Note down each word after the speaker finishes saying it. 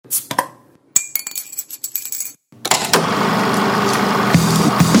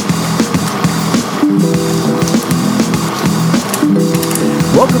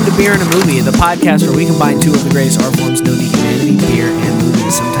to Beer and a Movie, the podcast where we combine two of the greatest art forms known to humanity, beer and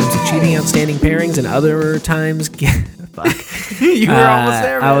movies, sometimes achieving outstanding pairings and other times... Fuck. You were almost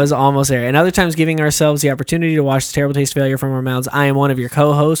there, man. I was almost there. And other times giving ourselves the opportunity to watch the terrible taste of failure from our mouths. I am one of your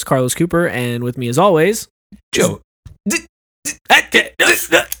co-hosts, Carlos Cooper, and with me as always... Joe.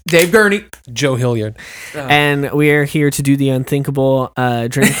 Dave Gurney. Joe Hilliard. And we are here to do the unthinkable,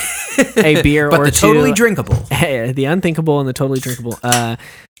 drink a beer but or the two. totally drinkable. The unthinkable and the totally drinkable.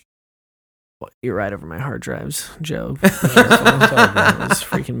 You're right over my hard drives, Joe. It's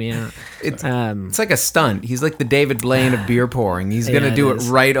freaking me out. It's like a stunt. He's like the David Blaine of beer pouring. He's going to do it is.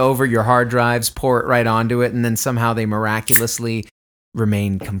 right over your hard drives, pour it right onto it, and then somehow they miraculously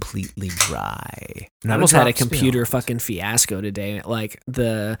remain completely dry. I almost had a computer fucking fiasco today. Like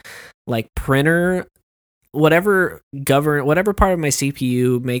the printer, whatever part of my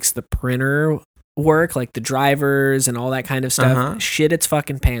CPU makes the printer work, like the drivers and all that kind of stuff, shit its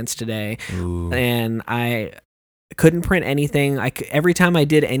fucking pants today. Ooh. And I couldn't print anything. Every time I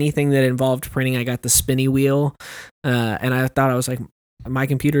did anything that involved printing, I got the spinny wheel, and I thought, I was like, my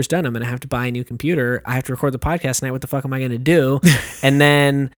computer's done. I'm gonna have to buy a new computer. I have to record the podcast tonight. What the fuck am I gonna do? And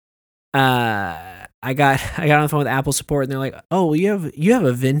then I got on the phone with Apple support, and they're like, "Oh, well, you have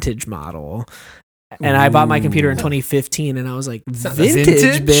a vintage model." And I bought my computer in 2015, and I was like,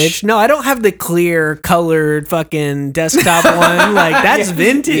 vintage, bitch? No, I don't have the clear, colored fucking desktop one. Like, that's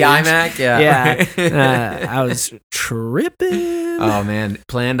vintage. The iMac, Yeah. I was tripping. Oh, man.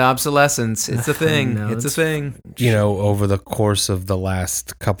 Planned obsolescence. It's a thing. It's a thing. You know, over the course of the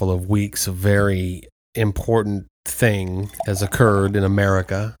last couple of weeks, a very important thing has occurred in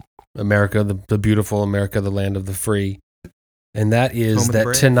America. America, the beautiful America, the land of the free. And that is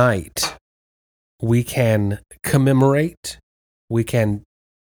that tonight... we can commemorate, we can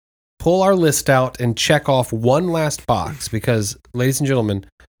pull our list out and check off one last box because, ladies and gentlemen,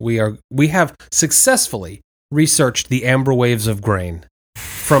 we have successfully researched the amber waves of grain.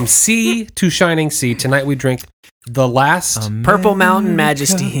 From sea to shining sea, tonight we drink the last... Purple Mountain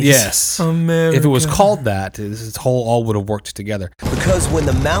Majesties. Yes. America. If it was called that, this whole all would have worked together. Because when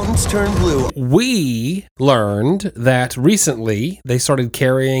the mountains turn blue... We learned that recently they started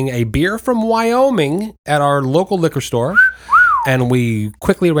carrying a beer from Wyoming at our local liquor store, and we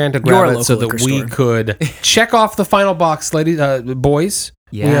quickly ran to grab it so that we could check off the final box, ladies, boys.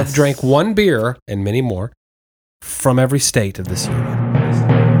 Yes. We have drank one beer and many more from every state of this union.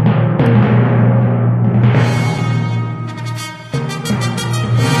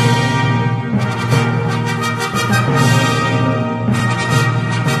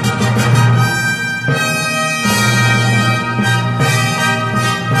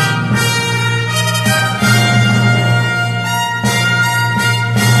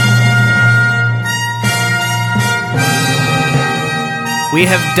 We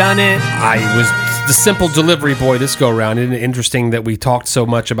have done it. I was the simple delivery boy this go around. Isn't it interesting that we talked so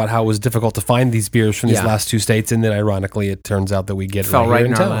much about how it was difficult to find these beers from these last two states, and then ironically it turns out that we get Fell right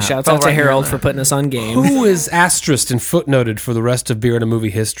in our lap. Shouts out to Harold for putting us on game. Who is asterisked and footnoted for the rest of beer and a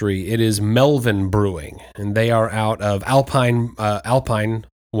movie history? It is Melvin Brewing, and they are out of Alpine,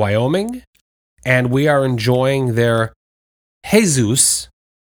 Wyoming, and we are enjoying their Jesus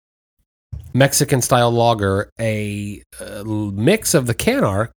Mexican-style lager, a mix of the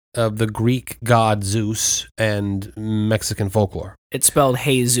Canarch of the Greek god Zeus and Mexican folklore. It's spelled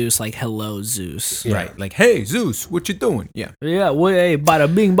Jesus, like hello, Zeus. Yeah. Right. Like, hey, Zeus, what you doing? Yeah. Yeah, well, hey,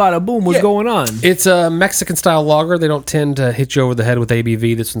 bada bing, bada boom, what's going on? It's a Mexican-style lager. They don't tend to hit you over the head with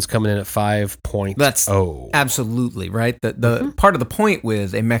ABV. This one's coming in at 5.0. That's absolutely right. The part of the point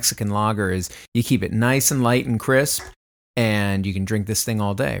with a Mexican lager is you keep it nice and light and crisp, and you can drink this thing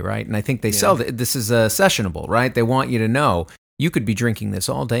all day, right? And I think they sell this is sessionable, right? They want you to know you could be drinking this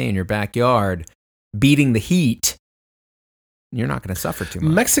all day in your backyard, beating the heat. You're not going to suffer too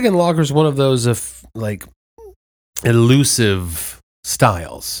much. Mexican lager is one of those elusive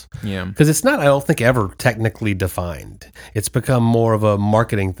styles. Yeah. Because it's not, I don't think, ever technically defined. It's become more of a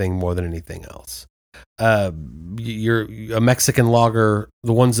marketing thing more than anything else. You're a Mexican lager,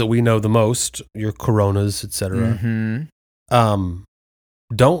 the ones that we know the most, your Coronas, etc. Mm-hmm.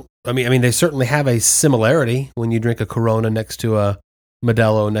 I mean, they certainly have a similarity when you drink a Corona next to a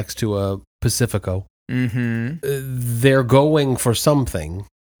Modelo, next to a Pacifico. Mm-hmm. They're going for something.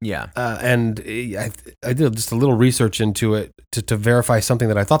 Yeah. And I did just a little research into it to verify something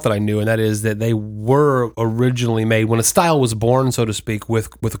that I thought that I knew, and that is that they were originally made when a style was born, so to speak, with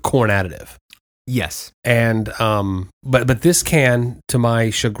a corn additive. Yes. And but this can, to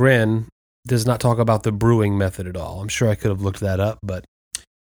my chagrin, does not talk about the brewing method at all. I'm sure I could have looked that up, but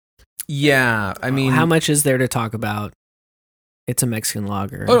yeah, I mean, how much is there to talk about? It's a Mexican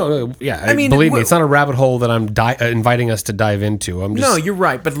lager. Oh no, yeah. I mean, believe me, it's not a rabbit hole that I'm inviting us to dive into. I'm just No, you're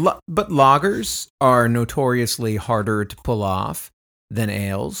right, but lagers are notoriously harder to pull off than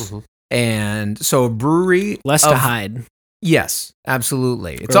ales, and so a brewery Less to hide. Yes,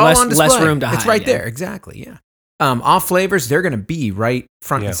 absolutely. It's Or all less- on display. less room to It's hide, right yeah. there, exactly. Yeah. Off flavors, they're going to be right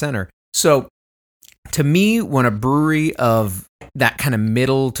front and center. So, to me, when a brewery of that kind of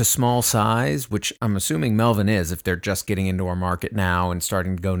middle to small size, which I'm assuming Melvin is, if they're just getting into our market now and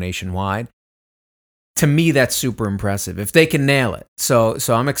starting to go nationwide, to me that's super impressive if they can nail it. So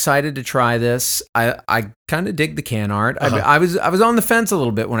I'm excited to try this. I kind of dig the can art. I was on the fence a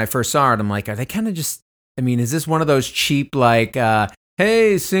little bit when I first saw it. I'm like, are they kind of just? I mean, is this one of those cheap like,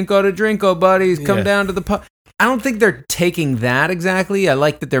 hey, Cinco de Drinko buddies, come down to the pub? I don't think they're taking that exactly. I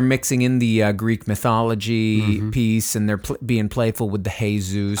like that they're mixing in the Greek mythology piece and they're being playful with the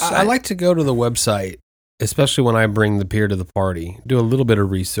Jesus. I like to go to the website, especially when I bring the beer to the party, do a little bit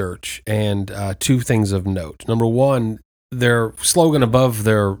of research, and two things of note. Number one, their slogan above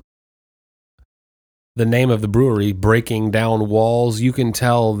the name of the brewery, Breaking Down Walls, you can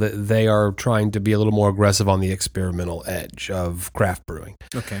tell that they are trying to be a little more aggressive on the experimental edge of craft brewing.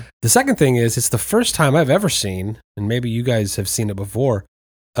 Okay. The second thing is, it's the first time I've ever seen, and maybe you guys have seen it before,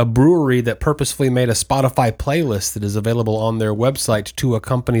 a brewery that purposefully made a Spotify playlist that is available on their website to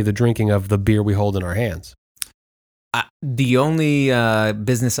accompany the drinking of the beer we hold in our hands. The only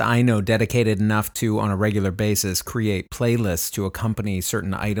business I know dedicated enough to, on a regular basis, create playlists to accompany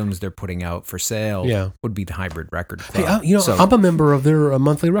certain items they're putting out for sale would be the Hybrid Record Club. Hey, I'm a member of their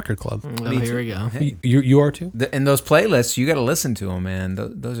monthly record club. Oh, here we go. Hey. You are too? And those playlists, you got to listen to them, man.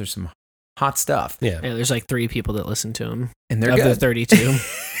 Those are some hot stuff. Yeah, there's like 3 people that listen to him. And they're of good. the 32.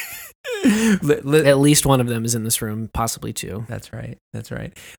 At least one of them is in this room, possibly 2. That's right.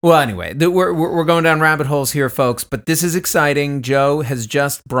 Well, anyway, we're going down rabbit holes here, folks, but this is exciting. Joe has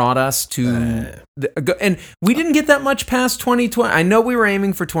just brought us to... and we didn't get that much past 2020. I know we were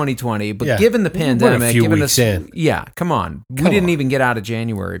aiming for 2020, but given the pandemic... We're a few weeks in. Yeah, come on. We didn't even get out of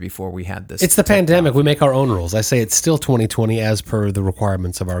January before we had this. It's the pandemic. We make our own rules. I say it's still 2020 as per the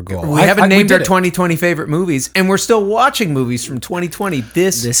requirements of our goal. We haven't named our 2020 favorite movies, and we're still watching movies from 2020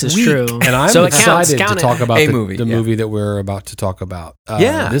 this is week. true. And I'm excited to talk about the movie that we're about to talk about.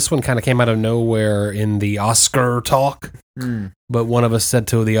 This one kind of came out of nowhere in the Oscar talk, but one of us said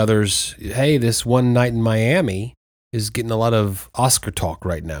to the others, hey, this One Night in Miami is getting a lot of Oscar talk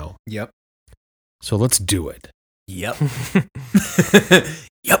right now. Yep. So let's do it. Yep.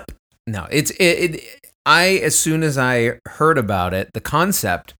 Yep. No, as soon as I heard about it, the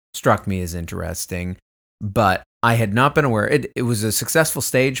concept struck me as interesting, but I had not been aware. It was a successful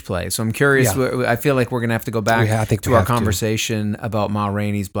stage play, so I'm curious. Yeah. I feel like we're going to have to go back to our conversation about Ma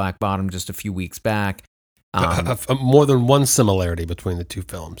Rainey's Black Bottom just a few weeks back. More than one similarity between the two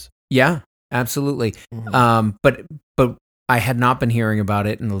films. Yeah, absolutely. But I had not been hearing about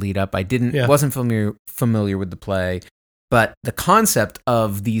it in the lead up. I wasn't familiar with the play, but the concept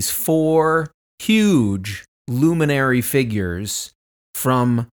of these 4 huge luminary figures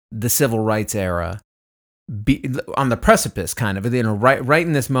from the civil rights era on the precipice, kind of, right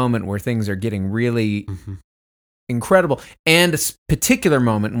in this moment where things are getting really incredible, and a particular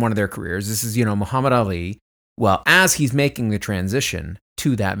moment in one of their careers. This is, Muhammad Ali. Well, as he's making the transition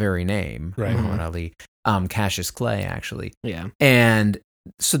to that very name, right. Muhammad Ali, Cassius Clay, actually. Yeah. And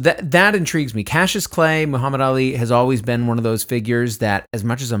so that intrigues me. Cassius Clay, Muhammad Ali has always been one of those figures that, as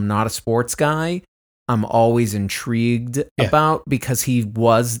much as I'm not a sports guy, I'm always intrigued about, because he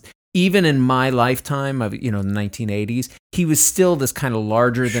was... Even in my lifetime of, the 1980s, he was still this kind of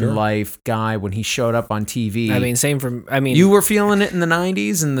larger than life guy when he showed up on TV. I mean, you were feeling it in the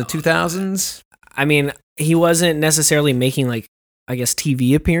 90s and the 2000s? I mean, he wasn't necessarily making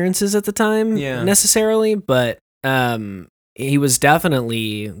TV appearances at the time necessarily, but he was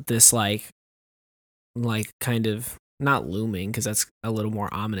definitely this like kind of, not looming, because that's a little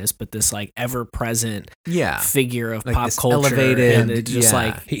more ominous, but this ever-present figure of pop culture, elevated, and it just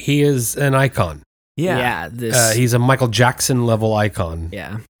he is an icon. He's a Michael Jackson level icon.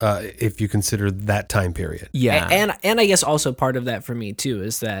 If you consider that time period. And I guess also part of that for me too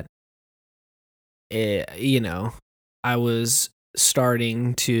is that I was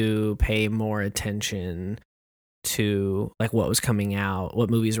starting to pay more attention to what was coming out,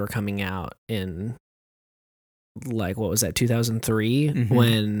 what movies were coming out in. What was that, 2003,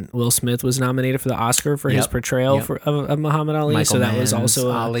 when Will Smith was nominated for the Oscar for his portrayal of Muhammad Ali. Michael so that Mann's was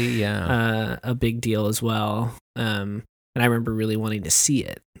also Ali, a big deal as well. And I remember really wanting to see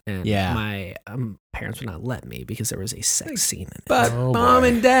it. and Yeah. my parents would not let me because there was a sex scene in it. But Oh, Mom boy.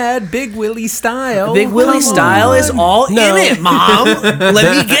 and Dad, Big Willie style. Big Willie Come style on. is all No. in it, Mom.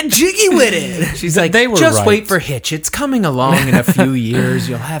 Let me get jiggy with it. She's like, They were just right. wait for Hitch. It's coming along in a few years.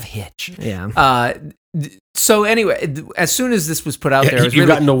 You'll have Hitch. Yeah. So anyway, as soon as this was put out there, it was You've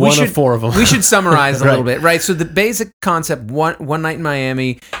gotten to we one should- of 4 of them. We should summarize a Right. little bit, right? So the basic concept, one Night in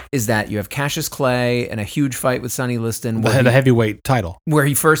Miami, is that you have Cassius Clay and a huge fight with Sonny Liston, the heavyweight title. where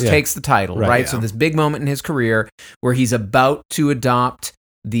he first Yeah. takes the title, Right, right? yeah. So this big moment in his career where he's about to adopt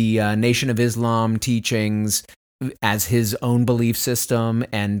the Nation of Islam teachings as his own belief system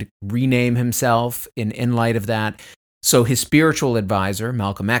and rename himself in light of that. So his spiritual advisor,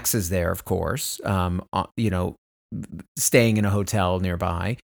 Malcolm X, is there, of course, staying in a hotel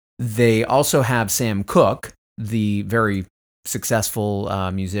nearby. They also have Sam Cooke, the very successful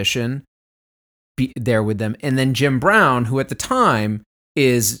musician, there with them. And then Jim Brown, who at the time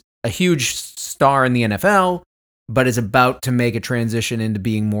is a huge star in the NFL, but is about to make a transition into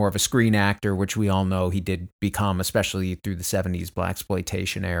being more of a screen actor, which we all know he did become, especially through the 70s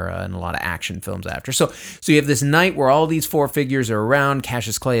blaxploitation era and a lot of action films after. So you have this night where all these 4 figures are around.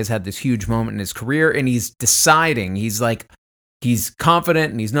 Cassius Clay has had this huge moment in his career, and he's deciding. He's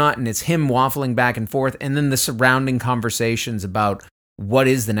confident and he's not, and it's him waffling back and forth. And then the surrounding conversations about what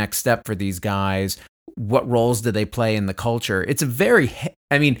is the next step for these guys, what roles do they play in the culture.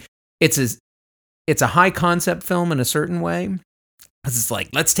 It's a high concept film in a certain way. It's like,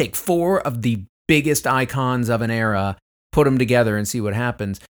 let's take 4 of the biggest icons of an era, put them together and see what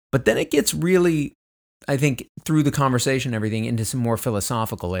happens. But then it gets really, I think, through the conversation and everything, into some more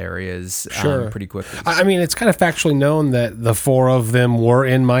philosophical areas pretty quickly. I mean, it's kind of factually known that the 4 of them were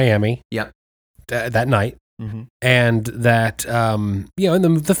in Miami. Yep. That night. Mm-hmm. And that, and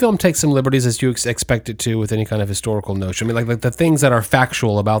the film takes some liberties, as you expect it to, with any kind of historical notion. I mean, like the things that are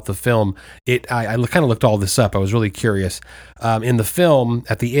factual about the film, I kind of looked all this up. I was really curious. In the film,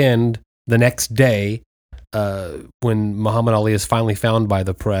 at the end, the next day, when Muhammad Ali is finally found by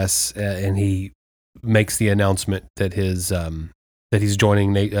the press, and he makes the announcement that that he's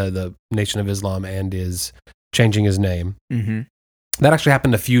joining the Nation of Islam and is changing his name. Mm-hmm. That actually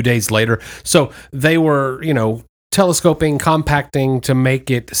happened a few days later. So they were, telescoping, compacting to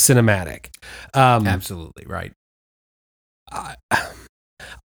make it cinematic. Absolutely right. I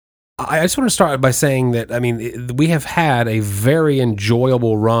just want to start by saying that, I mean, we have had a very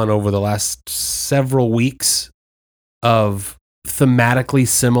enjoyable run over the last several weeks of thematically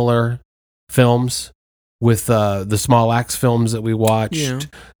similar films with the Small Axe films that we watched,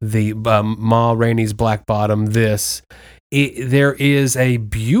 the Ma Rainey's Black Bottom, there is a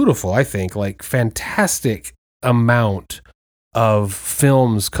beautiful, I think, fantastic amount of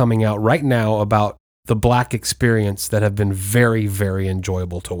films coming out right now about the Black experience that have been very, very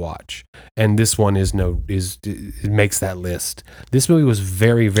enjoyable to watch. And this one it makes that list. This movie was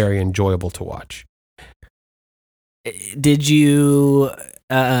very, very enjoyable to watch. Did you?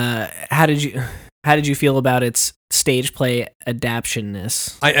 How did you feel about its stage play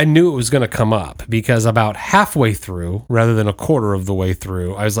adaptionness? I knew it was going to come up because about halfway through, rather than a quarter of the way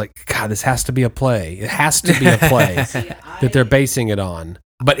through, I was like, God, this has to be a play. It has to be a play that they're basing it on.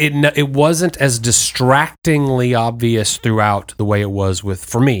 But it wasn't as distractingly obvious throughout the way it was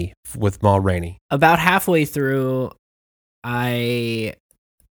for me with Ma Rainey. About halfway through, I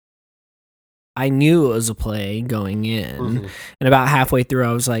knew it was a play going in, and about halfway through,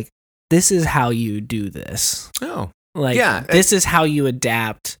 I was like, this is how you do this. Oh, this is how you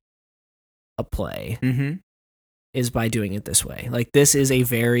adapt a play, mm-hmm. is by doing it this way. Like, this is a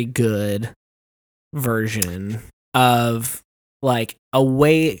very good version of a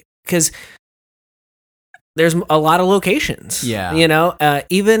way, because there's a lot of locations. Yeah.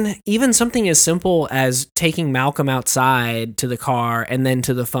 Even something as simple as taking Malcolm outside to the car and then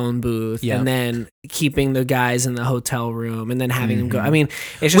to the phone booth, and then keeping the guys in the hotel room and then having them go. I mean,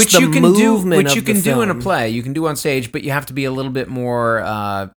 it's just which you can do in a film. play. You can do on stage, but you have to be a little bit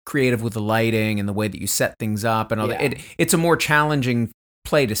more creative with the lighting and the way that you set things up and all that. It's a more challenging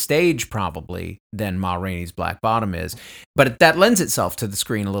play to stage probably than Ma Rainey's Black Bottom is, but that lends itself to the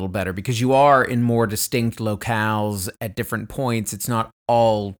screen a little better because you are in more distinct locales at different points. It's not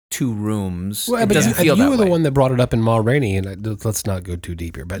all 2 rooms. Well, it but doesn't feel that you were the way. one that brought it up in Ma Rainey, and let's not go too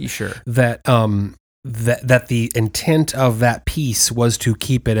deep here. But sure that that the intent of that piece was to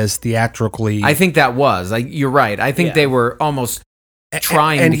keep it as theatrically. I think that was you're right. I think they were almost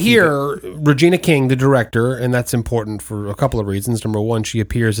trying and to here Regina King, the director, and that's important for a couple of reasons. Number one, she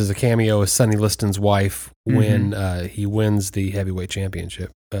appears as a cameo as Sonny Liston's wife when he wins the heavyweight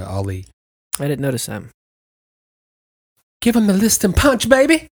championship. Ali. I didn't notice that. Give him the list and punch,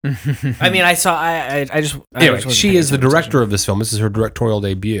 baby. I mean, I saw. I just. Anyway, she is the director of this film. This is her directorial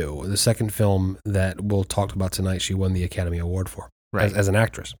debut. The second film that we'll talk about tonight, she won the Academy Award for as an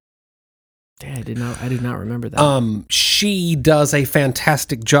actress. Yeah, I did not remember that. She does a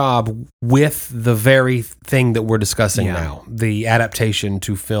fantastic job with the very thing that we're discussing now, the adaptation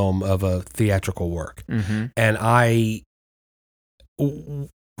to film of a theatrical work. Mm-hmm. And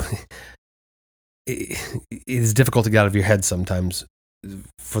it is difficult to get out of your head sometimes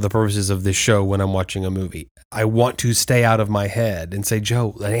for the purposes of this show when I'm watching a movie. I want to stay out of my head and say,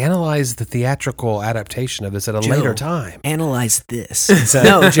 Joe, analyze the theatrical adaptation of this at a later time. Analyze this.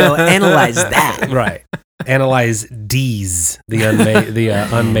 No, Joe, analyze that. Right. Analyze D's, the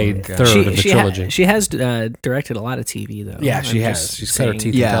unmade third of the trilogy. She has directed a lot of TV, though. Yeah, she has. She's cut her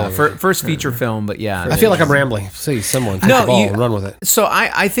teeth in television. First feature film, but yeah. I feel like I'm rambling. See, someone take the ball and run with it. So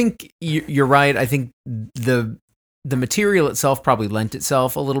I think you're right. I think the material itself probably lent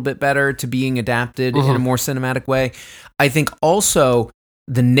itself a little bit better to being adapted in a more cinematic way. I think also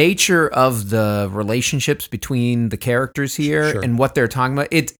the nature of the relationships between the characters here and what they're talking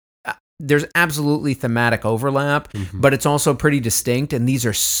about, there's absolutely thematic overlap, but it's also pretty distinct. And these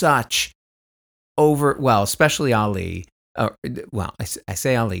are such especially Ali. I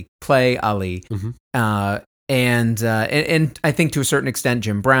say Ali, Clay, Ali. And I think to a certain extent,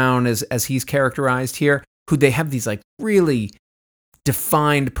 Jim Brown, as he's characterized here, who they have these like really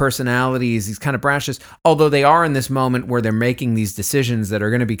defined personalities, these kind of brashness, although they are in this moment where they're making these decisions that are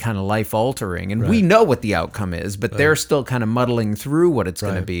going to be kind of life-altering. And we know what the outcome is, but they're still kind of muddling through what it's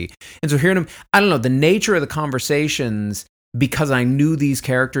going to be. And so hearing them, I don't know, the nature of the conversations, because I knew these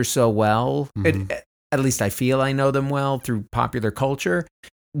characters so well, at least I feel I know them well through popular culture,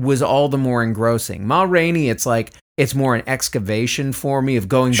 was all the more engrossing. Ma Rainey, it's like, it's more an excavation for me of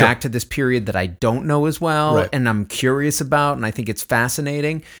going back to this period that I don't know as well and I'm curious about, and I think it's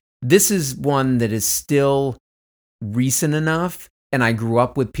fascinating. This is one that is still recent enough, and I grew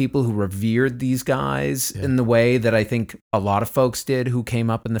up with people who revered these guys in the way that I think a lot of folks did who came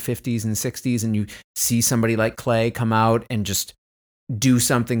up in the 50s and 60s, and you see somebody like Clay come out and just do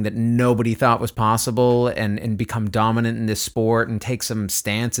something that nobody thought was possible and become dominant in this sport and take some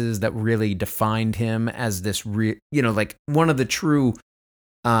stances that really defined him as this, like one of the true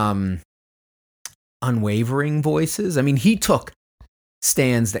unwavering voices. I mean, he took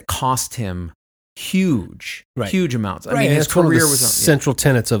stands that cost him huge amounts. I mean, his career was central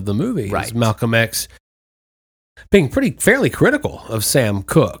tenets of the movie. Is Malcolm X being fairly critical of Sam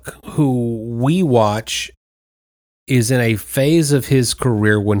Cooke, who we watch is in a phase of his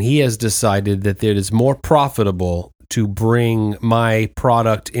career when he has decided that it is more profitable to bring my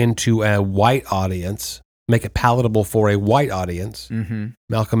product into a white audience, make it palatable for a white audience.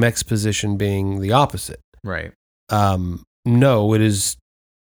 Malcolm X's position being the opposite. Right. No, it is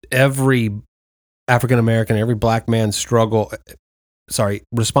every African-American, every black man's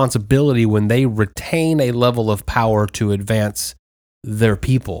responsibility when they retain a level of power to advance their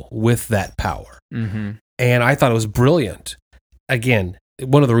people with that power. And I thought it was brilliant. Again,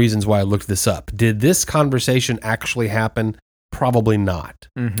 one of the reasons why I looked this up. Did this conversation actually happen? Probably not.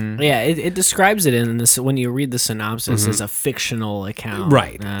 Yeah, it describes it in this, when you read the synopsis, as a fictional account.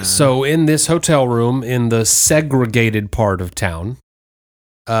 Right. So in this hotel room in the segregated part of town,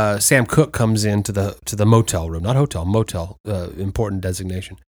 Sam Cooke comes into the motel room, not hotel, motel, important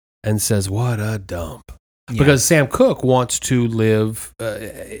designation, and says, "What a dump." Yeah. Because Sam Cooke wants to live...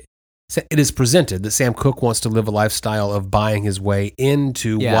 it is presented that Sam Cooke wants to live a lifestyle of buying his way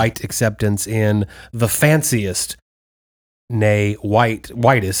into white acceptance in the fanciest,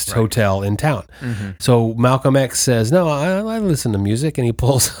 whitest hotel in town. So Malcolm X says, "No, I listen to music," and he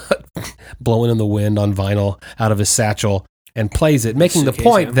pulls "Blowing in the Wind" on vinyl out of his satchel and plays it, making the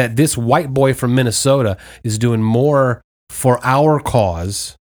point that this white boy from Minnesota is doing more for our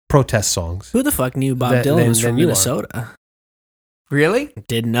cause, protest songs. Who the fuck knew Bob Dylan was from Minnesota? Really?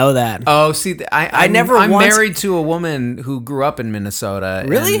 Didn't know that. Oh, see, I'm married to a woman who grew up in Minnesota.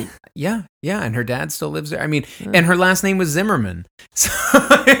 Really? Yeah, and her dad still lives there. I mean, and her last name was Zimmerman. So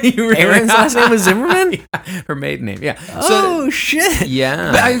Aaron's last name was Zimmerman? Yeah, her maiden name, yeah. Oh, shit.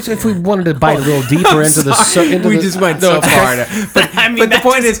 Yeah. But if we wanted to bite a little deeper into we just went so far. But the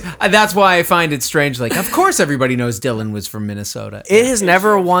point is, that's why I find it strange. Like, of course everybody knows Dylan was from Minnesota. It has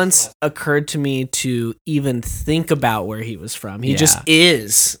never once occurred to me to even think about where he was from. He just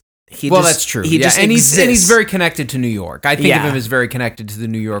is. That's true. He just exists. And he's very connected to New York. I think of him as very connected to the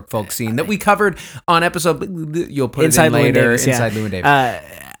New York folk scene that we covered on episode. You'll put Inside it in later. Davis, Inside Llewyn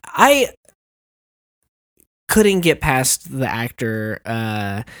Davis. couldn't get past the actor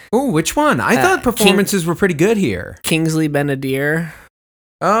Oh, which one? I thought performances were pretty good here. Kingsley Ben-Adir.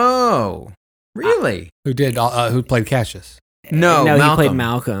 Oh, really? Who played Cassius? No, he Malcolm. played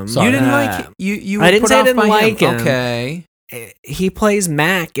Malcolm. Sorry. You didn't like you. I didn't put say I off didn't by like him. Okay. He plays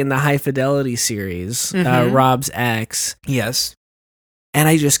Mac in the High Fidelity series, Mhm. Rob's ex, Yes. and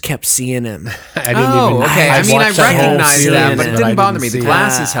I just kept seeing him. I didn't even. Okay. I mean, I watched that whole recognized series, that, but it didn't bother me. The see it.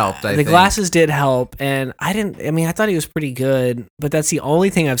 glasses helped. I the think. glasses did help, and I thought he was pretty good, but that's the only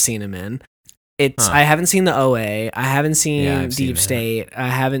thing I've seen him in. Huh. I haven't seen the OA. I haven't seen I've seen Deep that. State. I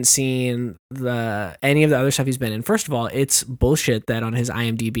haven't seen any of the other stuff he's been in. First of all, it's bullshit that on his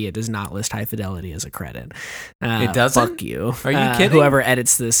IMDb it does not list High Fidelity as a credit. It doesn't? Fuck you. Are you kidding? Whoever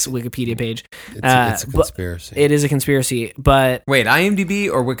edits this Wikipedia page. It's a but conspiracy. It is a conspiracy, but Wait,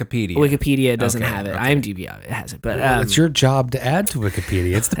 IMDb or Wikipedia? Wikipedia doesn't Okay, have it. okay. IMDb has it, but It's your job to add to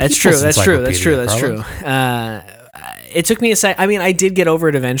Wikipedia. It's the that's true. people's That's true. That's true. That's encyclopedia, true. It took me a sec. I mean, I did get over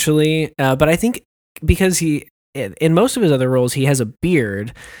it eventually, but I think because he, in most of his other roles, he has a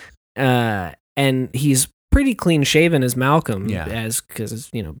beard, and he's pretty clean shaven as Malcolm. Yeah. Because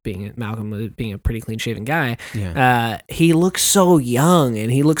being Malcolm being a pretty clean shaven guy. Yeah. He looks so young,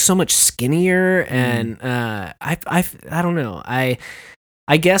 and he looks so much skinnier, and I don't know.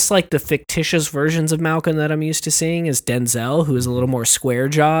 I guess like the fictitious versions of Malcolm that I'm used to seeing is Denzel, who is a little more square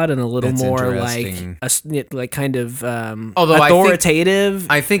jawed and a little That's more like interesting. like kind of Although authoritative.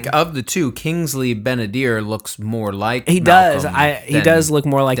 I think of the two, Kingsley Ben-Adir looks more like he Malcolm does. He than does look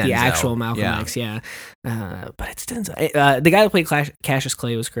more like the Denzel. actual Malcolm Yeah. X. Yeah, but it's Denzel. The guy that played Cassius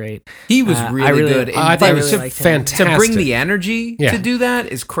Clay was great. He was I really really- good. I And thought I it really was liked him. fantastic. to bring the energy Yeah. to do that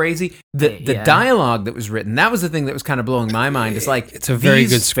is crazy. The Yeah. dialogue that was written, that was the thing that was kind of blowing my mind. It's like It's a very these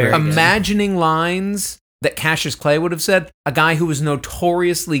good script. Imagining lines that Cassius Clay would have said, a guy who was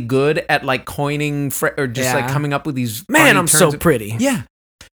notoriously good at like coining or just like Yeah. coming up with these Man, funny I'm terms so of- pretty. Yeah.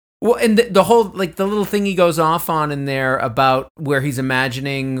 Well, and the whole like the little thing he goes off on in there about where he's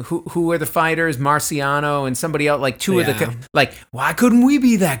imagining who are the fighters, Marciano and somebody else, like two of Yeah. the like why couldn't we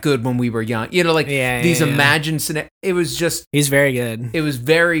be that good when we were young? You know, like these yeah. imagined scenarios. It was just He's very good. it was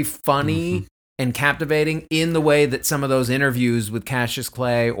very funny and captivating in the way that some of those interviews with Cassius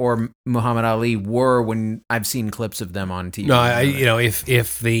Clay or Muhammad Ali were when I've seen clips of them on TV. No,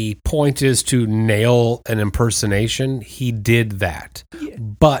 if the point is to nail an impersonation, he did that.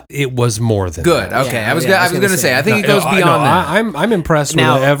 But it was more than Good. that. Okay, Yeah, I was yeah, going to say. I think it goes No, beyond that. I'm impressed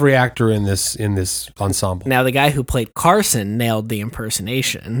Now- with every actor in this ensemble. Now, the guy who played Carson nailed the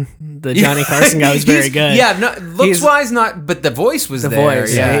impersonation. The Johnny Carson guy was very good. Yeah, no, looks wise not, but the voice was the there.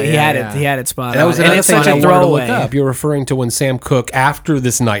 voice. Yeah, he yeah, had yeah. it. He had it spot That on. was And another it's thing such I a wanted to look throwaway. up. You're referring to when Sam Cooke, after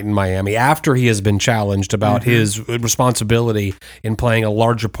this night in Miami, after he has been challenged about his responsibility in playing a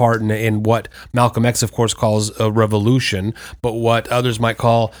larger part in what Malcolm X, of course, calls a revolution, but what others might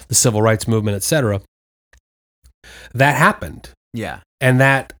call the civil rights movement, etc. That happened. Yeah. And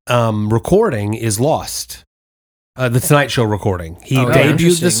that recording is lost. The Tonight Show recording. He Oh, debuted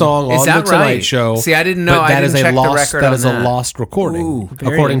interesting. the song Is on that the Tonight right? Show. See, I didn't know. But I that didn't is a check lost. the record That on is a lost recording, Ooh,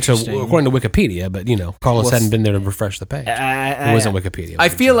 very according to interesting. Wikipedia. But Carlos Well, hadn't been there to refresh the page. It wasn't Wikipedia. I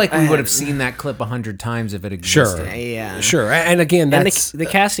feel like we would have seen that clip 100 times if it existed. Sure. Yeah. Sure, and again, And that's the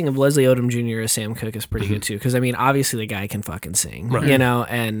casting of Leslie Odom Jr. as Sam Cooke is pretty good too, because I mean, obviously the guy can fucking sing, Right.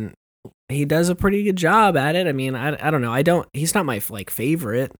 and he does a pretty good job at it. I mean, I don't know, he's not my like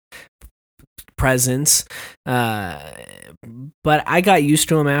favorite presence, but I got used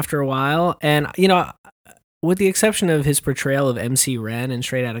to him after a while, and with the exception of his portrayal of MC Ren in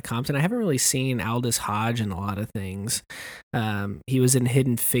Straight Outta Compton, I haven't really seen Aldous Hodge in a lot of things. He was in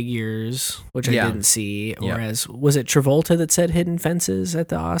Hidden Figures, which I didn't see. Yeah. Whereas, was it Travolta that said Hidden Fences at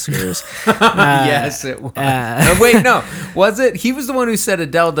the Oscars? Yes, it was. Wait, no. Was it? He was the one who said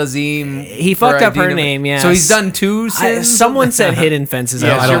Adele Dazeem. He for fucked up her Idina- name, yeah. So he's done two since? Someone said Hidden Fences.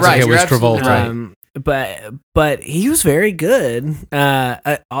 Yes, I you're don't right. think it You're was absolutely Travolta. right. But he was very good.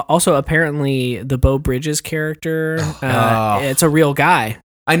 Also, apparently, the Beau Bridges character, it's a real guy.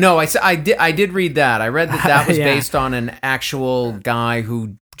 I know. I did read that. I read that was Yeah. based on an actual guy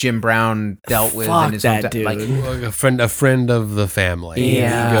who Jim Brown dealt with Fuck in his that hometown. dude. a friend of the family.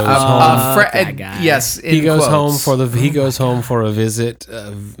 Yeah. He goes Oh, home. that guy. Yes, in He goes quotes. home for a visit.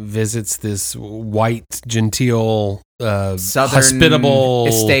 Visits this white, genteel, Southern hospitable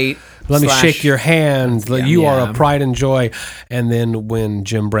estate. Let me slash- shake your hand. You are Yeah. a pride and joy. And then when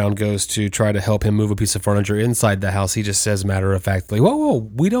Jim Brown goes to try to help him move a piece of furniture inside the house, he just says matter of factly, "Whoa,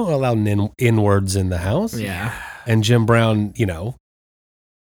 we don't allow N-words in the house." Yeah. And Jim Brown,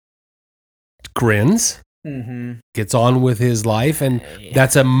 grins gets on with his life, and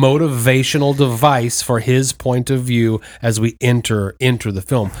that's a motivational device for his point of view as we enter the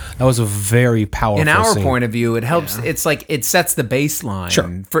film. That was a very powerful in our scene. point of view. It helps. It's like it sets the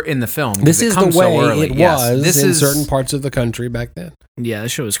baseline for in the film. This is the way it was This in is certain parts of the country back then. Yeah,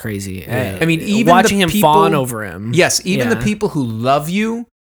 this show was crazy. I mean, even watching the him people, fawn over him. Yes, even the people who love you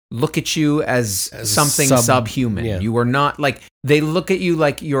look at you as something subhuman. Yeah. You are not like, they look at you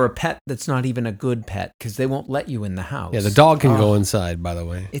like you're a pet that's not even a good pet because they won't let you in the house. Yeah, the dog can go inside, by the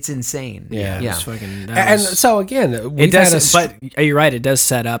way. It's insane. Yeah. It's fucking, And so again, it does. But you're right. It does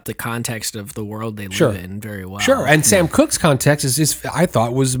set up the context of the world they live in very well. Sure, and Sam Cooke's context is I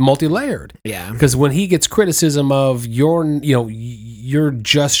thought was multi-layered. Yeah, because when he gets criticism of you're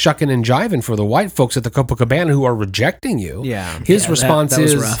just shucking and jiving for the white folks at the Copacabana who are rejecting you. Yeah, his response that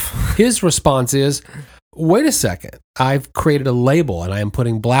was is rough. His response is, wait a second, I've created a label and I am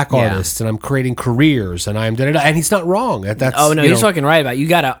putting black artists and I'm creating careers and I'm and he's not wrong. That's he's fucking right about it. You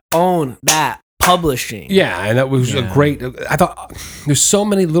got to own that publishing. Yeah, and that was a great. I thought there's so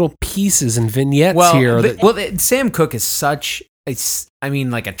many little pieces and vignettes here. Sam Cooke is such a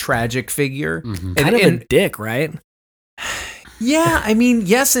tragic figure, Kind of a dick, right? Yeah, I mean,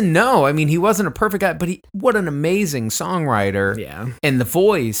 yes and no. I mean, he wasn't a perfect guy, but what an amazing songwriter. Yeah, and the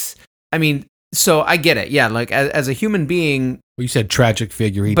voice. I mean, so I get it. Yeah, like as a human being. Well, you said tragic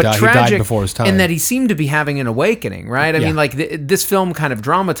figure. He died before his time. And that he seemed to be having an awakening, right? I mean, like this film kind of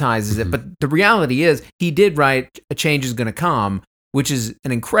dramatizes it, but the reality is he did write "A Change Is Gonna Come," which is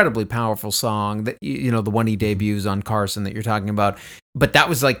an incredibly powerful song that, the one he debuts on Carson that you're talking about. But that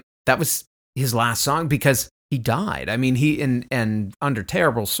was his last song because he died. I mean, and under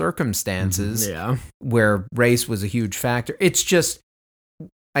terrible circumstances, where race was a huge factor. It's just,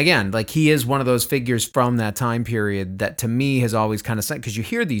 again, like he is one of those figures from that time period that to me has always kind of set, because you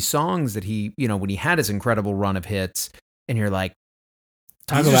hear these songs that he, when he had his incredible run of hits, and you're like,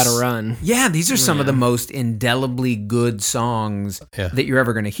 talk about a run. Yeah, these are some of the most indelibly good songs that you're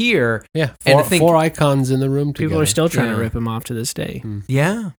ever going to hear. Yeah, and four icons in the room together. People are still trying to rip him off to this day.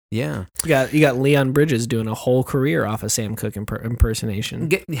 Yeah. You got Leon Bridges doing a whole career off of Sam Cooke impersonation.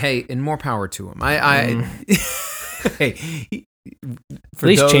 Hey, and more power to him. Hey. At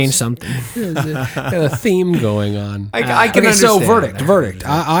least change something. A theme going on. I can understand. So verdict.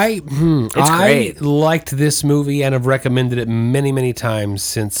 I liked this movie and have recommended it many, many times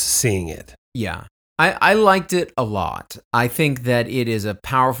since seeing it. Yeah. I liked it a lot. I think that it is a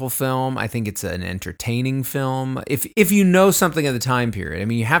powerful film. I think it's an entertaining film. If you know something of the time period, I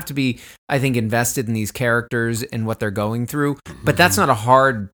mean, you have to be, I think, invested in these characters and what they're going through. But that's not a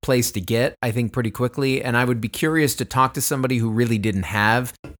hard place to get, I think, pretty quickly. And I would be curious to talk to somebody who really didn't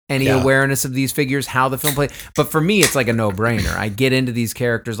have any awareness of these figures, how the film played. But for me, it's like a no-brainer. I get into these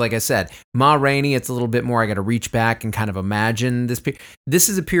characters. Like I said, Ma Rainey, it's a little bit more, I got to reach back and kind of imagine this. This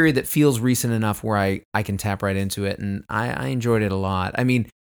is a period that feels recent enough where I can tap right into it, and I enjoyed it a lot. I mean,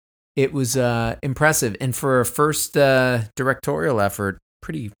 it was impressive. And for a first directorial effort,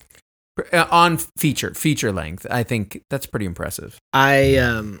 pretty on feature length, I think that's pretty impressive.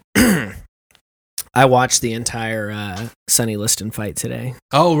 I watched the entire Sonny Liston fight today.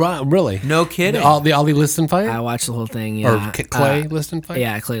 Oh, right, really? No kidding. The Ollie Liston fight? I watched the whole thing, yeah. Or Clay Liston fight?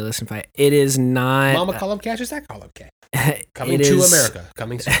 Yeah, Clay Liston fight. It is not... Mama call him Cash, is that call him Cash? Coming to America.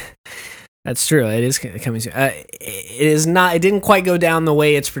 Coming soon. That's true. It is coming soon. It is not... It didn't quite go down the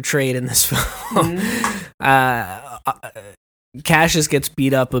way it's portrayed in this film. Cassius gets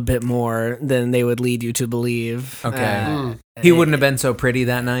beat up a bit more than they would lead you to believe. Okay, he wouldn't have been so pretty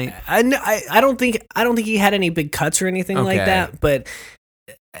that night. I don't think he had any big cuts or anything like that. But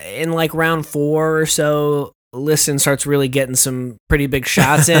in like round 4 or so, Liston starts really getting some pretty big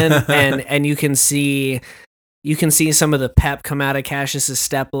shots in, and you can see some of the pep come out of Cassius's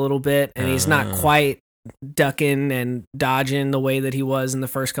step a little bit, and he's not quite ducking and dodging the way that he was in the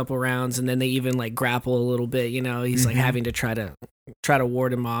first couple rounds, and then they even like grapple a little bit. He's like having to try to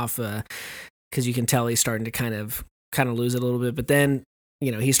ward him off because you can tell he's starting to kind of lose it a little bit. But then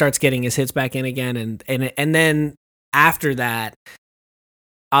he starts getting his hits back in again, and then after that,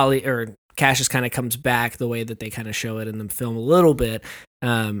 Cassius kind of comes back the way that they kind of show it in the film a little bit,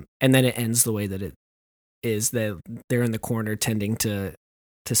 and then it ends the way that it is, that they're in the corner tending to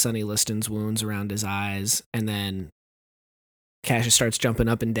Sonny Liston's wounds around his eyes, and then Cassius starts jumping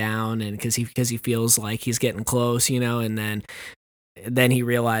up and down, and because he feels like he's getting close, and then he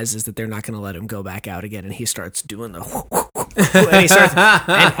realizes that they're not going to let him go back out again, and he starts doing the and he starts.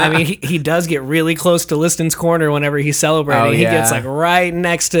 And, I mean, he does get really close to Liston's corner whenever he's celebrating. He gets like right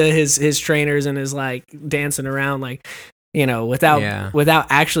next to his trainers and is like dancing around like. without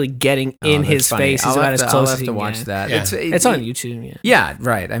actually getting in his funny. face. Is about as close as he to can watch get. that. Yeah. It's on YouTube. Yeah. Yeah,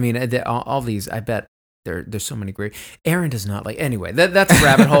 right. I mean, all these, I bet there's so many great. Aaron does not like. Anyway, that's a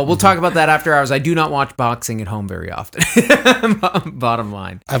rabbit hole. We'll talk about that after hours. I do not watch boxing at home very often. Bottom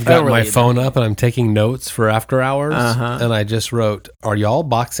line. I've got my really phone up and I'm taking notes for after hours, Uh-huh. and I just wrote, "Are y'all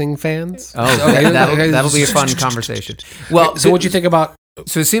boxing fans?" Oh, okay. That'll be a fun conversation. Well, So what'd you think about?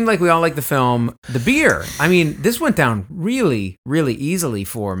 So it seemed like we all like the film. The beer, I mean, this went down really, really easily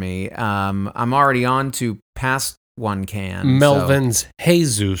for me. I'm already on to past one can. Melvin's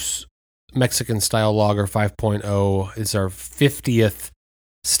Jesus Mexican style lager 5.0 is our 50th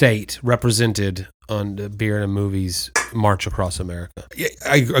state represented on the Beer and Movies March Across America. Yeah,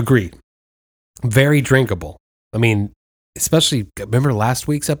 I agree. Very drinkable. I mean, especially, remember last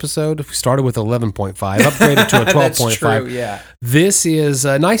week's episode? We started with 11.5, upgraded to a 12.5. That's true, yeah. This is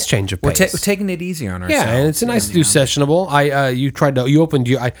a nice change of pace. We're taking it easy on ourselves. Yeah, and it's a nice to do sessionable.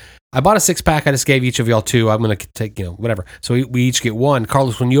 I bought a 6-pack. I just gave each of y'all 2. I'm going to take, whatever. So we each get 1.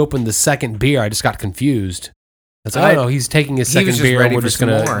 Carlos, when you opened the second beer, I just got confused. I was like, oh no, he's taking his second beer. We're just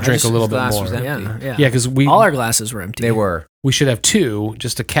going to drink a little bit more. Yeah, because all our glasses were empty. They were. We should have 2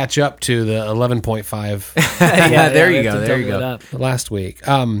 just to catch up to the 11.5 yeah, there you go. There you go. last week.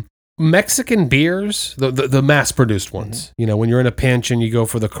 Mexican beers, the mass-produced ones. When you're in a pinch and you go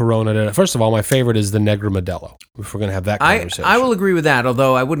for the Corona. First of all, my favorite is the Negra Modelo. If we're going to have that conversation, I will agree with that.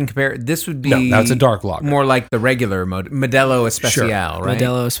 Although I wouldn't compare. This would be that's a dark lager, more like the regular Modelo Especial, right?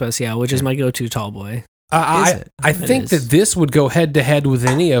 Modelo Especial, which is my go-to tall boy. I think that this would go head-to-head with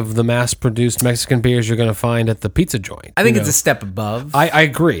any of the mass-produced Mexican beers you're going to find at the pizza joint. I think it's a step above. I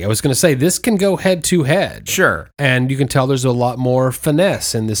agree. I was going to say, this can go head-to-head. Sure. And you can tell there's a lot more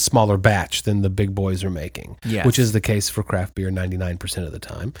finesse in this smaller batch than the big boys are making, yes. Which is the case for craft beer 99% of the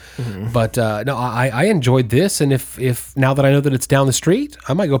time. Mm-hmm. But no, I enjoyed this, and if now that I know that it's down the street,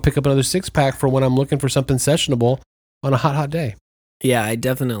 I might go pick up another 6-pack for when I'm looking for something sessionable on a hot day. Yeah, I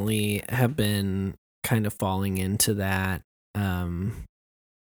definitely have been kind of falling into that. I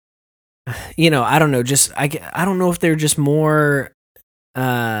don't know, just I don't know if they're just more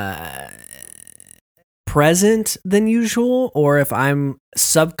present than usual, or if I'm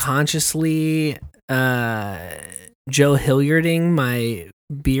subconsciously Joe Hilliarding my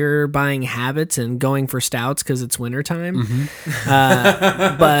beer buying habits and going for stouts because it's wintertime.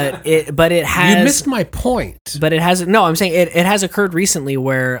 Mm-hmm. But it has. You missed my point. But it has. No, I'm saying it has occurred recently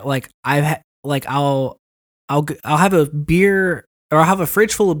where I'll have a beer, or I'll have a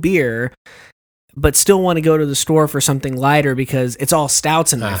fridge full of beer, but still want to go to the store for something lighter because it's all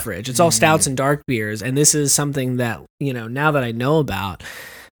stouts in my fridge. It's all stouts and dark beers. And this is something that, now that I know about,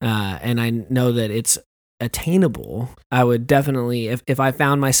 and I know that it's attainable, I would definitely, if I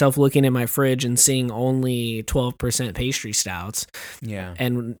found myself looking at my fridge and seeing only 12% pastry stouts,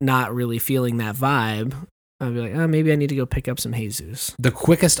 and not really feeling that vibe, I'd be like, maybe I need to go pick up some Jesus. The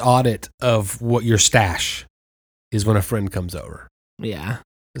quickest audit of what your stash is when a friend comes over. Yeah.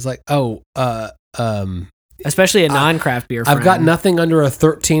 It's like, especially a non-craft beer friend. I've got nothing under a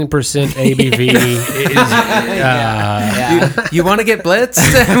 13% ABV. You want to get blitzed?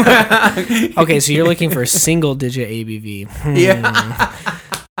 Okay, so you're looking for a single-digit ABV. Yeah.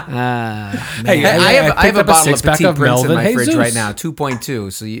 Hey, I have a bottle of Petit of Prince in Melvin my fridge Jesus. right now,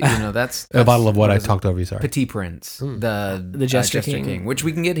 2.2. So that's a bottle of what I talked over you. Sorry, Petit Prince, the Jester King, which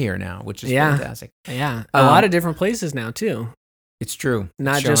we can get here now, which is fantastic. Yeah, a lot of different places now too. It's true.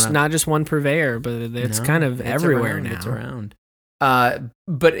 Not just one purveyor, but it's kind of everywhere now. It's around.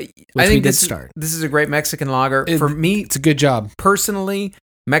 But I think this is a great Mexican lager. For me, it's a good job. Personally,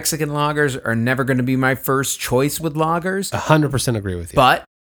 Mexican lagers are never going to be my first choice with lagers. 100% agree with you. But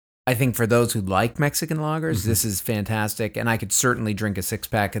I think for those who like Mexican lagers, this is fantastic, and I could certainly drink a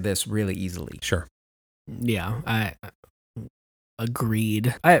 6-pack of this really easily. Sure. Yeah, I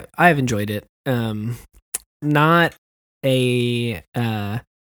agreed. I've enjoyed it. Not a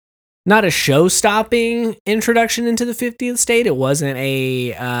show-stopping introduction into the 50th state. It wasn't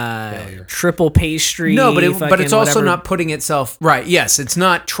a triple pastry. No, but it's also not putting itself right. Yes, it's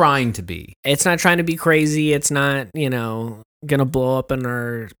not trying to be. It's not trying to be crazy. It's not gonna blow up in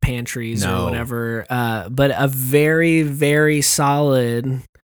our pantries or whatever. But a very, very solid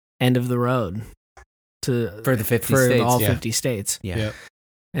end of the road for the 50 for states. all 50 states. Yeah.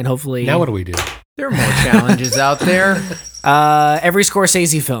 And hopefully now what do we do? There are more challenges out there. Every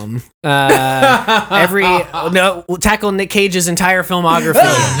Scorsese film. Tackle Nick Cage's entire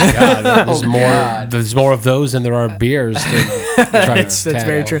filmography. God, there's more of those than there are beers. That's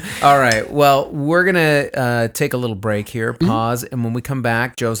very true. All right. Well, we're gonna take a little break here, pause, and when we come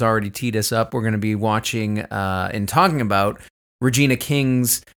back, Joe's already teed us up. We're gonna be watching and talking about Regina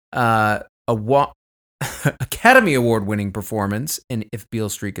King's Academy Award-winning performance in If Beale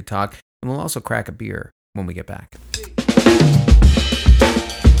Street Could Talk, and we'll also crack a beer when we get back.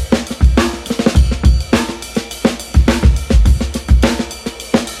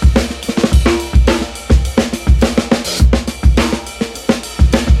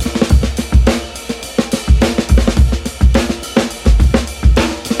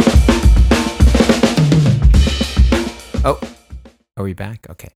 Oh, are we back?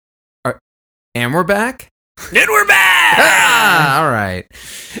 Okay. And we're back? And we're back! All right.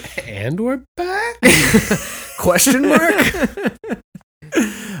 And we're back? Question mark?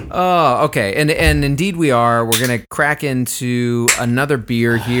 Oh, okay. And indeed we are. We're going to crack into another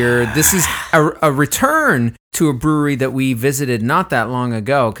beer here. This is a return to a brewery that we visited not that long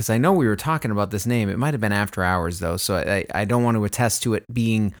ago, because I know we were talking about this name. It might have been After Hours, though, so I don't want to attest to it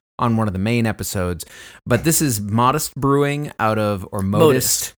being on one of the main episodes. But this is Modest Brewing out of, or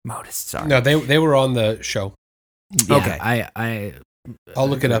Modest. Modest, sorry. No, they were on the show. Yeah, Okay. I'll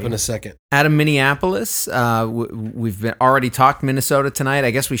look it up in a second. Out of Minneapolis, we've already talked Minnesota tonight.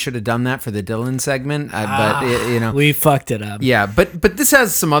 I guess we should have done that for the Dylan segment, but we fucked it up. Yeah, but this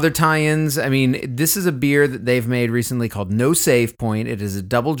has some other tie-ins. I mean, this is a beer that they've made recently called No Save Point. It is a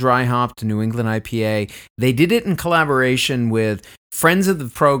double dry hopped New England IPA. They did it in collaboration with friends of the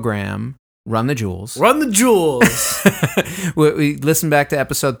program, Run the Jewels. Run the Jewels. We listened back to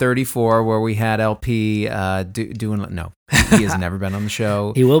episode 34 where we had LP doing. No, he has never been on the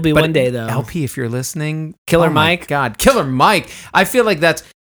show. He will be one day, though. LP, if you're listening, Killer oh my Mike. God, Killer Mike. I feel like that's.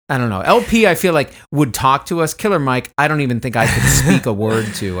 I don't know. LP, I feel like would talk to us. Killer Mike, I don't even think I could speak a word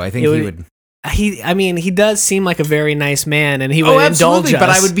to. I think he would. He does seem like a very nice man, and he would indulge us.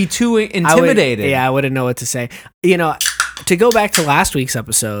 But I would be too intimidated. I wouldn't know what to say. You know, to go back to last week's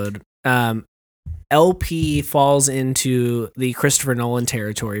episode, LP falls into the Christopher Nolan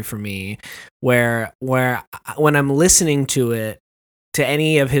territory for me, where when I'm listening to it, to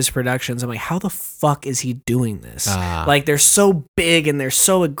any of his productions, I'm like, how the fuck is he doing this? Like, they're so big and they're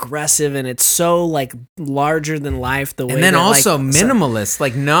so aggressive and it's so like larger than life. The way, and then that, also minimalist,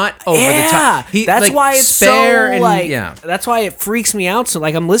 like not over the top. That's like, why it's fair so and, like. Yeah. That's why it freaks me out. So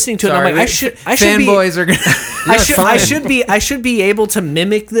like, I'm listening to it, and I'm like, I should fanboys are gonna. I should be able to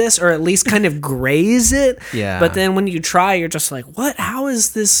mimic this or at least kind of graze it. Yeah. But then when you try, you're just like, what? How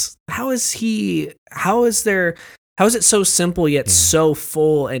is this? How is it so simple yet so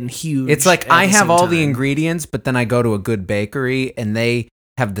full and huge? It's like I have all the ingredients, but then I go to a good bakery and they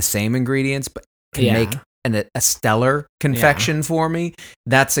have the same ingredients, but can make a stellar confection for me.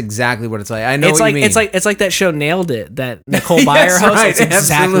 That's exactly what it's like. I know it's what like you mean. it's like that show Nailed It, that Nicole Byer host. Right, It's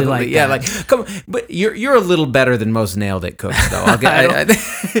exactly absolutely. like yeah, that. like come on, but you're a little better than most Nailed It cooks, though.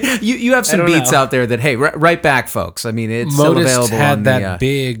 You have some beats out there that right back, folks. I mean, it's still available. Had on that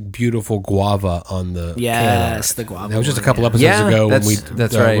big, beautiful guava on the the guava. That was just a couple episodes ago when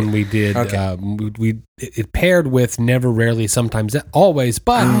we did. It paired with Never, Rarely, Sometimes, Always,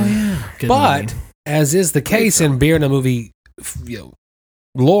 but movie. As is the case in beer and a movie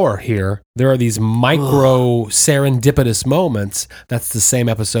lore here, there are these micro serendipitous moments. That's the same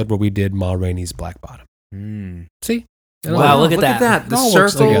episode where we did Ma Rainey's Black Bottom. See? Wow, look at that. The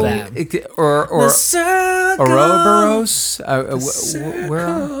circle, or the circle Ouroboros.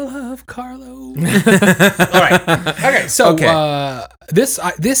 Where of Carlo. All right. Okay. So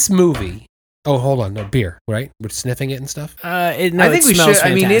this movie. Oh, hold on. No, beer, right? We're sniffing it and stuff? I think we should. Fantastic.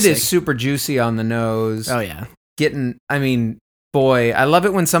 I mean, it is super juicy on the nose. Oh, yeah. Boy, I love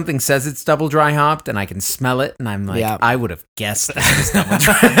it when something says it's double dry hopped and I can smell it and I'm like, I would have guessed that was double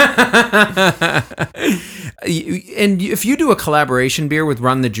dry. And if you do a collaboration beer with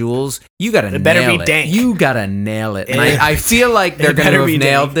Run the Jewels, you got to nail it. Dank. You got to nail it. And I feel like they're going to have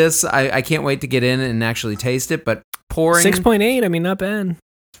nailed this. I can't wait to get in and actually taste it, but pouring 6.8, I mean, not bad.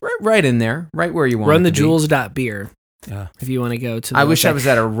 Right in there, right where you want Run it to the Jewels.beer. If you want to go to the I wish website. I was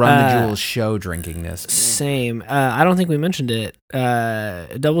at a Run the Jewels show drinking this. Same. I don't think we mentioned it.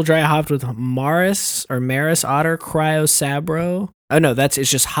 Double dry hopped with Maris Otter, Cryo Sabro. Oh no, it's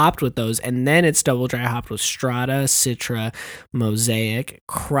just hopped with those, and then it's double dry hopped with Strata, Citra, Mosaic,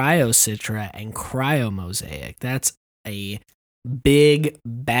 Cryo Citra, and Cryo Mosaic. That's a big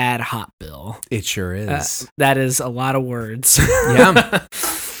bad hop bill. It sure is. That is a lot of words. Yeah.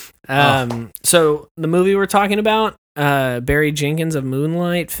 So the movie we're talking about, Barry Jenkins of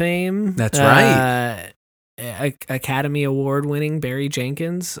Moonlight fame. That's right. Academy Award winning Barry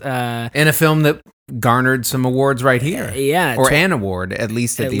Jenkins. In a film that garnered some awards right here. Yeah. Or an award, at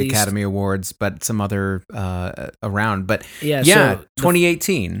least at the Academy Awards, but some other around. But so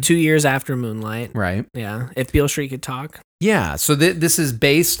 2018. 2 years after Moonlight. Right. Yeah. If Beale Street Could Talk. Yeah. So this is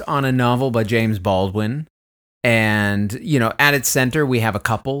based on a novel by James Baldwin. And, at its center, we have a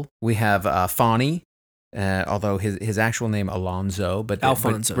couple. We have Fonny, although his actual name Alonzo, but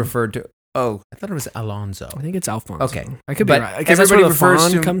Alfonso. But referred to. Oh, I thought it was Alonzo. I think it's Alfonso. Okay. I could be right. Because that's Everybody where the refers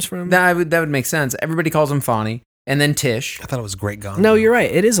fawn to him- comes from. That would make sense. Everybody calls him Fonny. And then Tish. I thought it was Great Gonzo. No, you're right.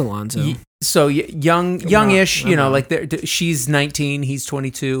 It is Alonzo. So youngish, I'm not. like she's 19, he's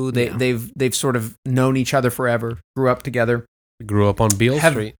 22. They've sort of known each other forever, grew up together, Grew up on Beale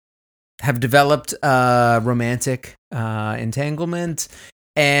Street. have developed romantic entanglement.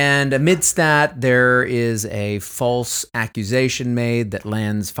 And amidst that, there is a false accusation made that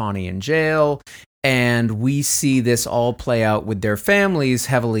lands Fonny in jail. And we see this all play out with their families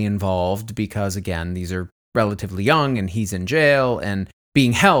heavily involved because, again, these are relatively young and he's in jail and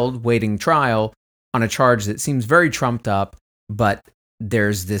being held, waiting trial on a charge that seems very trumped up. But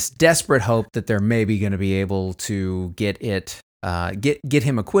there's this desperate hope that they're maybe going to be able to get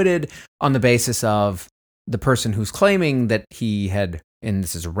him acquitted on the basis of the person who's claiming that he had, and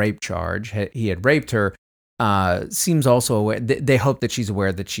this is a rape charge, he had raped her, seems also aware, they hope that she's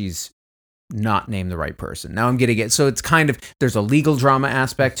aware that she's not named the right person. Now I'm getting it. So it's kind of, there's a legal drama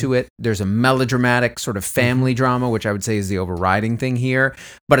aspect to it. There's a melodramatic sort of family drama, which I would say is the overriding thing here.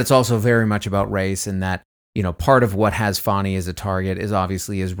 But it's also very much about race, and that, part of what has Fonny as a target is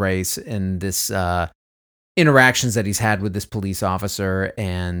obviously his race and this interactions that he's had with this police officer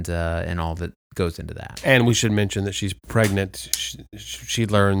and all that goes into that. And we should mention that she's pregnant. She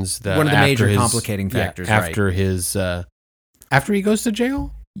learns that one of the after major complicating factors, after his after he goes to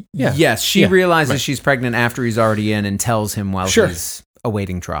jail. Yeah. Yes, she realizes right. she's pregnant after he's already in and tells him while he's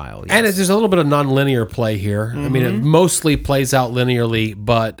awaiting trial. Yes. And there's a little bit of non-linear play here. Mm-hmm. I mean, it mostly plays out linearly,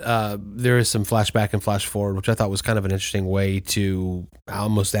 but there is some flashback and flash forward, which I thought was kind of an interesting way to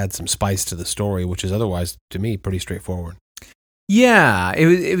almost add some spice to the story, which is otherwise, to me, pretty straightforward. Yeah,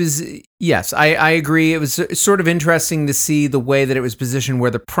 it was, yes, I agree. It was sort of interesting to see the way that it was positioned,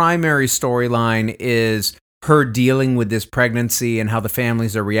 where the primary storyline is her dealing with this pregnancy and how the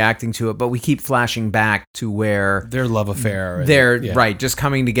families are reacting to it, but we keep flashing back to where their love affair. Right, just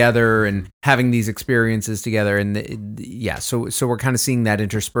coming together and having these experiences together. And so we're kind of seeing that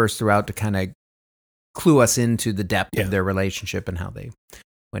interspersed throughout to kind of clue us into the depth of their relationship and how they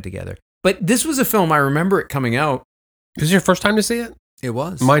went together. But this was a film, I remember it coming out. This is your first time to see it? It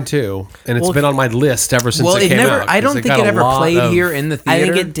was. Mine too. And it's been on my list ever since it came out. I don't think it ever played here in the theater. I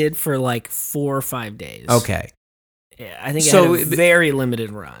think it did for like 4 or 5 days. Okay. Yeah, I think it had a very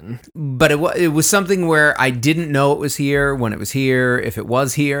limited run. But it was something where I didn't know it was here when it was here, if it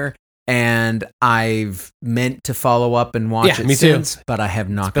was here. And I've meant to follow up and watch it since, but I have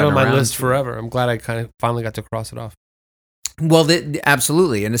not gotten around. It's been on my list forever. I'm glad I kind of finally got to cross it off. Well,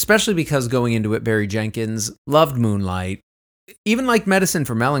 absolutely. And especially because going into it, Barry Jenkins loved Moonlight, even like Medicine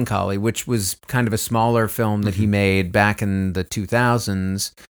for Melancholy, which was kind of a smaller film that he made back in the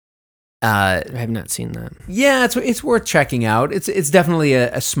 2000s. I have not seen that. Yeah, it's worth checking out. It's definitely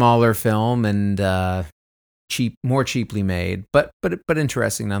a smaller film and more cheaply made, but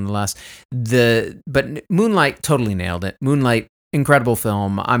interesting nonetheless. But Moonlight totally nailed it. Moonlight, incredible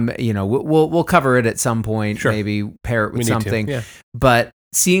film. We'll cover it at some point. Sure. Maybe pair it with something. Yeah. But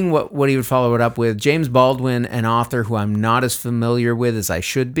seeing what he would follow it up with, James Baldwin, an author who I'm not as familiar with as I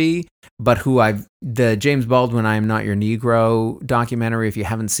should be, but the James Baldwin I Am Not Your Negro documentary, if you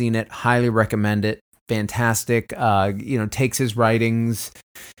haven't seen it, highly recommend it. Fantastic. Takes his writings,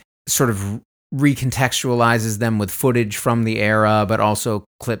 sort of recontextualizes them with footage from the era, but also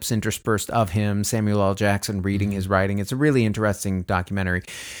clips interspersed of him, Samuel L. Jackson reading his writing. It's a really interesting documentary.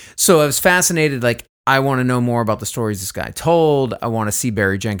 So I was fascinated, I want to know more about the stories this guy told. I want to see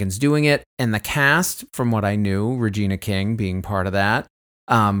Barry Jenkins doing it. And the cast, from what I knew, Regina King being part of that,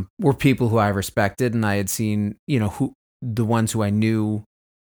 were people who I respected, and I had seen, the ones who I knew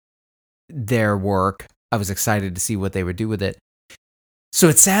their work. I was excited to see what they would do with it. So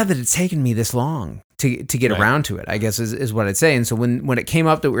it's sad that it's taken me this long to get around to it, I guess is what I'd say. And so when it came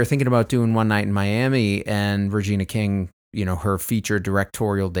up that we were thinking about doing One Night in Miami and Regina King, her feature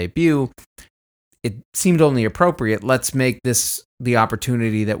directorial debut, it seemed only appropriate. Let's make this the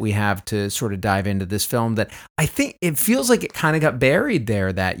opportunity that we have to sort of dive into this film that I think it feels like it kind of got buried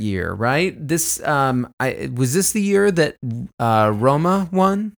there that year, right? This was this the year that Roma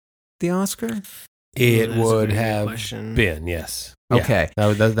won? the Oscar? It That's a would very good have question. been, yes. Okay.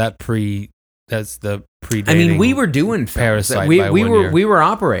 That's the predating. I mean, we were doing films. Parasite We by 1 year. were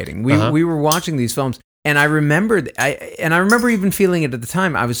operating. We Uh-huh. we were watching these films, and I remember even feeling it at the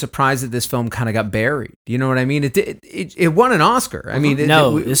time. I was surprised that this film kind of got buried. You know what I mean? It won an Oscar. I mean,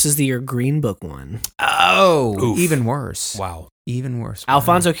 this is the year Green Book won. Oh, Oof. even worse. Wow. Even worse.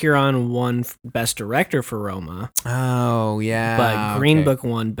 Alfonso Cuarón won Best Director for Roma, Oh yeah. but Green okay. Book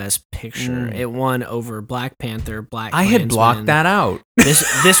won Best Picture. It won over Black Panther, Black. I had blocked Klansman. that out.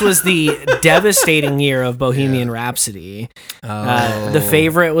 This was the devastating year of Bohemian Rhapsody. Oh. The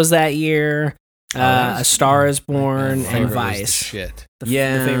Favorite was that year. A Star Is Born and Favorite was the Vice. shit. The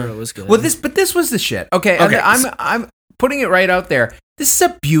Yeah. Favorite was good. Well, this was the shit. Okay, Okay. I'm putting it right out there. This is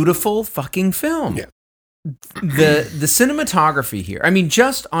a beautiful fucking film. Yeah. The cinematography here. I mean,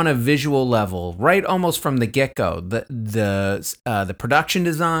 just on a visual level, right, almost from the get go. The production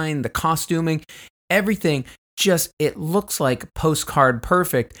design, the costuming, everything. Just it looks like postcard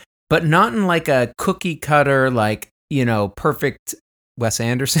perfect, but not in like a cookie cutter, like perfect Wes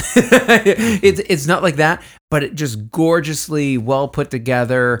Anderson. It's not like that, but it just gorgeously well put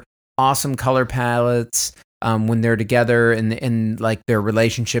together. Awesome color palettes. When they're together and like their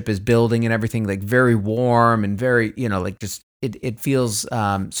relationship is building and everything, like very warm and very, like just it feels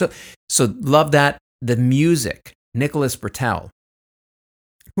so love that. The music, Nicholas Britell,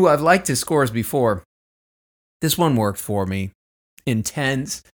 who I've liked his scores before. This one worked for me.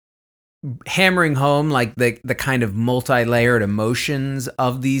 Intense, hammering home like the kind of multi-layered emotions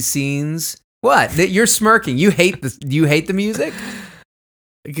of these scenes. What? You're smirking. You hate the music?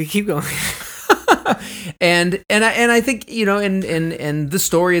 Keep going. and I think and the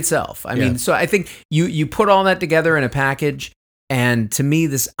story itself. I mean, so I think you put all that together in a package, and to me,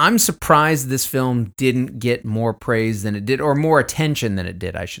 I'm surprised this film didn't get more praise than it did, or more attention than it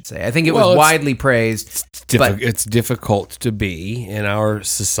did. I should say. I think it was widely praised. It's difficult to be in our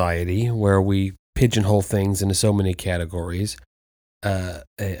society where we pigeonhole things into so many categories. A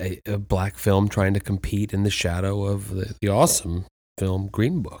black film trying to compete in the shadow of the awesome film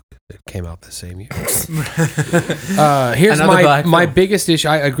Green Book that came out the same year. Here's my biggest issue.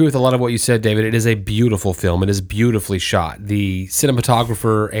 I agree with a lot of what you said, David. It is a beautiful film. It is beautifully shot. The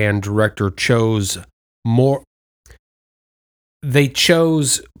cinematographer and director chose more. They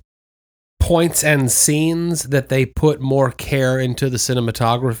chose points and scenes that they put more care into the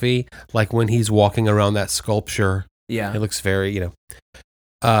cinematography, like when he's walking around that sculpture. Yeah, it looks very,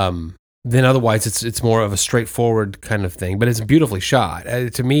 then otherwise it's more of a straightforward kind of thing, but it's beautifully shot.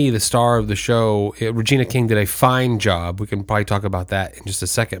 To me, the star of the show, Regina King, did a fine job. We can probably talk about that in just a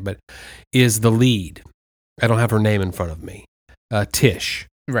second, but is the lead. I don't have her name in front of me. Tish.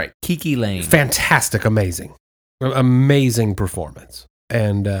 Right. Kiki Lane. Fantastic, amazing performance.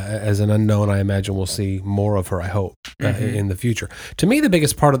 And as an unknown, I imagine we'll see more of her, I hope, in the future. To me, the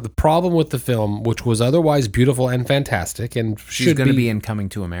biggest part of the problem with the film, which was otherwise beautiful and fantastic, and she's going to be in Coming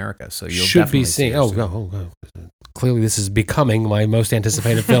to America, so you'll should definitely be seeing. see Clearly, this is becoming my most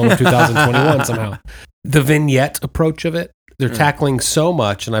anticipated film of 2021 somehow. The vignette approach of it, they're tackling so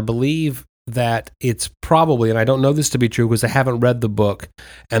much, and I believe that it's probably, and I don't know this to be true because I haven't read the book,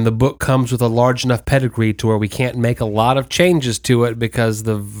 and the book comes with a large enough pedigree to where we can't make a lot of changes to it because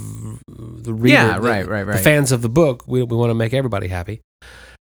the reader, the fans of the book, we want to make everybody happy.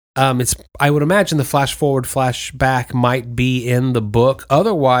 I would imagine the flash forward, flash back might be in the book.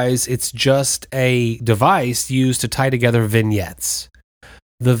 Otherwise, it's just a device used to tie together vignettes.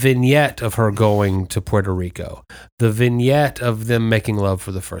 The vignette of her going to Puerto Rico, the vignette of them making love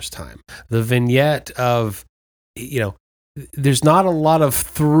for the first time, the vignette of, there's not a lot of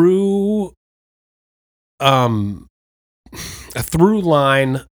a through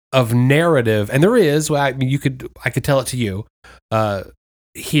line of narrative, and there is. I could tell it to you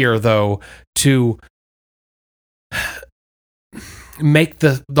here though, to make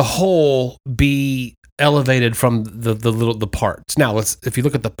the whole be elevated from the parts. Now, if you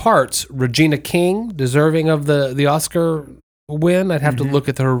look at the parts, Regina King, deserving of the Oscar win. I'd have to look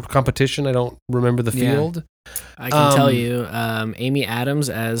at her competition. I don't remember the field. I can tell you, Amy Adams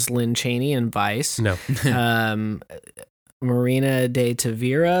as Lynn Chaney in Vice. No. Marina de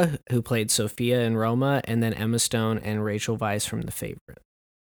Tavira, who played Sophia in Roma, and then Emma Stone and Rachel Weisz from The Favorite.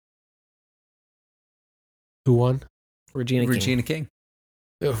 Who won? Regina King. King.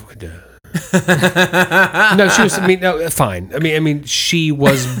 Oh, No, she was. I mean, no, fine. I mean, she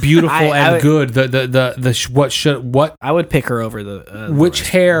was beautiful and would- good. What I would pick her over the. which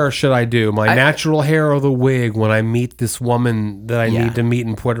hair should I do? My natural hair or the wig when I meet this woman that I need to meet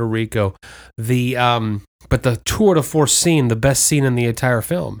in Puerto Rico? But the tour de force scene, the best scene in the entire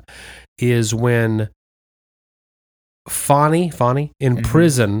film, is when Fonny in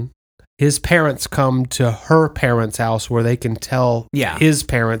prison. His parents come to her parents' house where they can tell his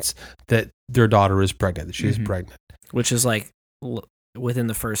parents that their daughter is pregnant, that she's pregnant. Which is like within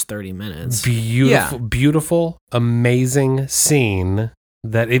the first 30 minutes. Beautiful, amazing scene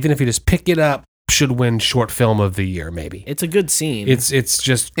that even if you just pick it up, should win short film of the year, maybe. It's a good scene. It's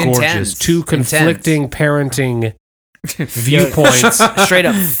just gorgeous. Intense. Two conflicting parenting viewpoints. Straight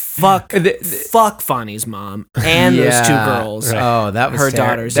up, fuck Fonny's mom and those two girls. Right. Oh, that was her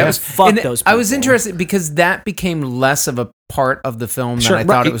daughters. That was fuck those people. I was interested because that became less of a part of the film than I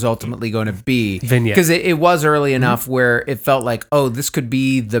thought it was ultimately going to be. Vignette. Because it was early enough where it felt like, oh, this could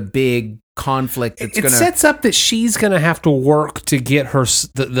be the big conflict that's going to... It sets up that she's going to have to work to get her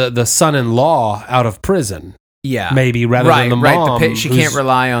the son-in-law out of prison. Yeah. Maybe rather than the mom. She can't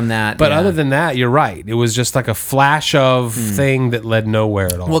rely on that. But other than that, you're right. It was just like a flash of thing that led nowhere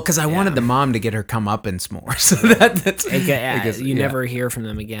at all. Well, because I wanted the mom to get her comeuppance more. So that's... You never hear from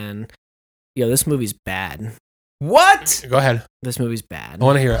them again. Yo, this movie's bad. What? Go ahead. This movie's bad. I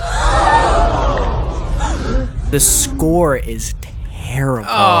want to hear it. The score is terrible.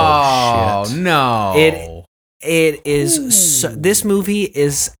 Oh, shit. No. It is. This movie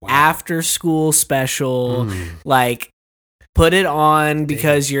is after school special. Like, put it on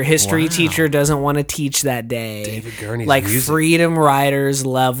because your history teacher doesn't want to teach that day. David Gurney's like music. Freedom Riders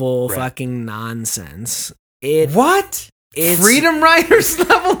level fucking nonsense. What? It's Freedom Riders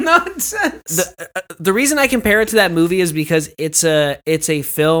level nonsense. The reason I compare it to that movie is because it's a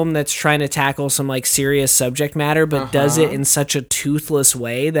film that's trying to tackle some like serious subject matter, but does it in such a toothless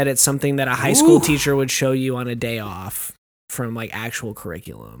way that it's something that a high school teacher would show you on a day off from like actual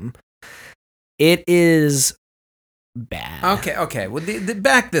curriculum. It is bad. Okay. Well,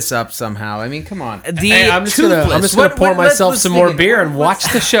 back this up somehow. I mean, come on. I'm just gonna pour myself some more beer and watch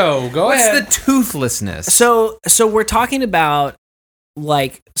the show. Go ahead. What's the toothlessness? So we're talking about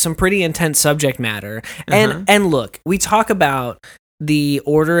like some pretty intense subject matter, and look, we talk about the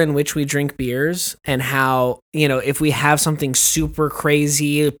order in which we drink beers and how, if we have something super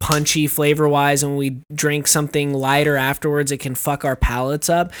crazy, punchy flavor-wise, and we drink something lighter afterwards, it can fuck our palates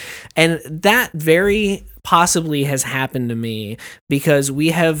up. And that very possibly has happened to me because we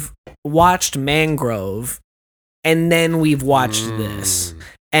have watched Mangrove and then we've watched this.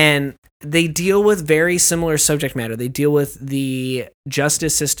 And they deal with very similar subject matter. They deal with the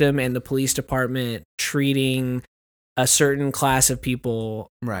justice system and the police department treating a certain class of people,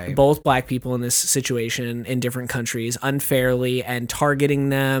 right, both black people in this situation in different countries, unfairly and targeting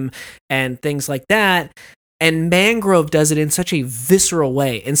them and things like that. And Mangrove does it in such a visceral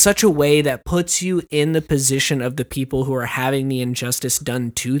way, in such a way that puts you in the position of the people who are having the injustice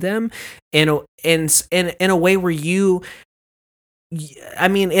done to them in a way where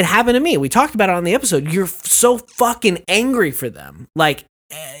it happened to me. We talked about it on the episode. You're so fucking angry for them. Like,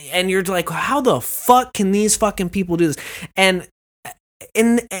 and you're like, how the fuck can these fucking people do this? And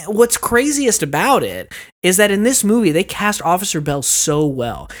what's craziest about it is that in this movie, they cast Officer Bell so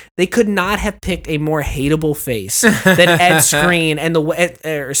well. They could not have picked a more hateable face than Ed Skrein and or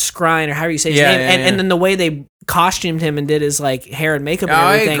Skrein, or however you say his name. And then the way they costumed him and did his like hair and makeup and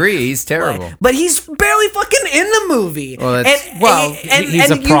everything. I agree. He's terrible. But he's barely fucking in the movie.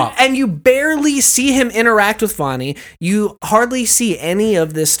 He's a prop. And you barely see him interact with Fonny. You hardly see any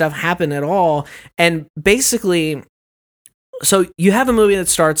of this stuff happen at all. And basically, so you have a movie that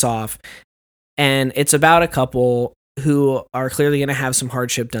starts off and it's about a couple who are clearly going to have some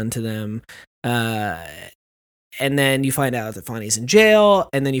hardship done to them. And then you find out that Fonny's in jail.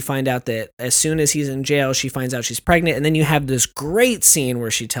 And then you find out that as soon as he's in jail, she finds out she's pregnant. And then you have this great scene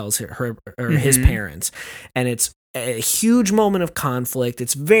where she tells her or his parents. And it's a huge moment of conflict.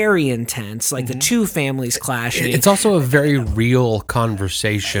 It's very intense, like the two families clashing. It's also a very real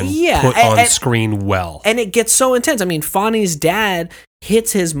conversation put on screen well. And it gets so intense. I mean, Fonny's dad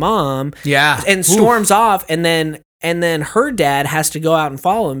hits his mom and storms off, and then her dad has to go out and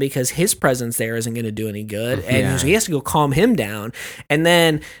follow him because his presence there isn't going to do any good. And so he has to go calm him down. And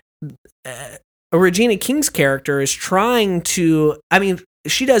then Regina King's character is trying to,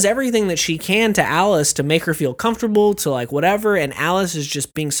 she does everything that she can to Alice to make her feel comfortable, to like whatever, and Alice is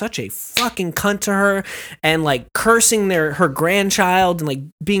just being such a fucking cunt to her and like cursing her grandchild and like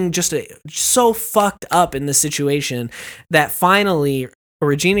being just so fucked up in this situation that finally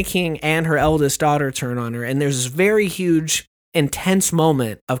Regina King and her eldest daughter turn on her, and there's this very huge, intense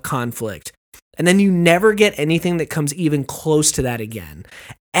moment of conflict. And then you never get anything that comes even close to that again.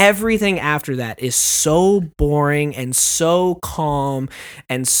 Everything after that is so boring and so calm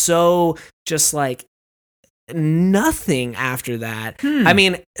and so just like nothing after that. I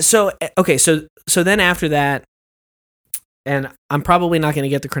mean, so then after that, and I'm probably not going to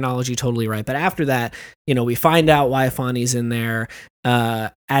get the chronology totally right, but after that, you know, we find out why Fonny's in there.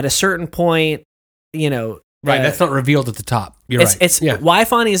 At a certain point, you know, right, that's not revealed at the top. You're right. It's why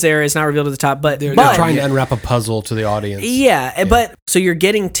Fonny's there is not revealed at the top, but they're trying to unwrap a puzzle to the audience. Yeah, but so you're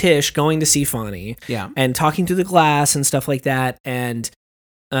getting Tish going to see Fonny, and talking through the glass and stuff like that, and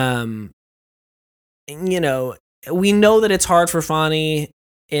you know, we know that it's hard for Fonny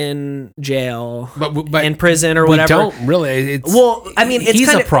in jail, but in prison or whatever. We don't really. I mean, it's he's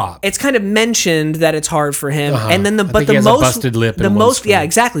kind a prop. It's kind of mentioned that it's hard for him, and then he has a busted lip. The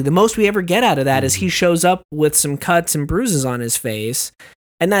most we ever get out of that is he shows up with some cuts and bruises on his face,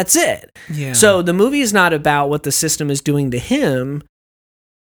 and that's it. Yeah. So the movie is not about what the system is doing to him.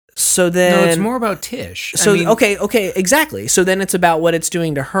 So then, no, it's more about Tish. So okay, exactly. So then it's about what it's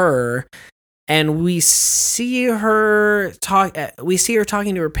doing to her. And we see her talking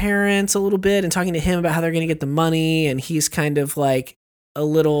to her parents a little bit and talking to him about how they're going to get the money. And he's kind of like a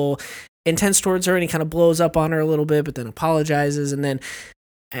little intense towards her, and he kind of blows up on her a little bit, but then apologizes. And then,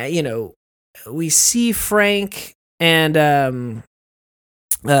 you know, we see Frank and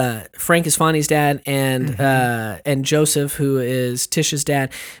Frank is Fonny's dad, and Joseph, who is Tish's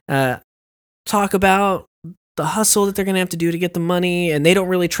dad, talk about the hustle that they're going to have to do to get the money, and they don't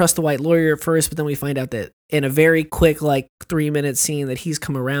really trust the white lawyer at first, but then we find out that in a very quick, like 3-minute scene, that he's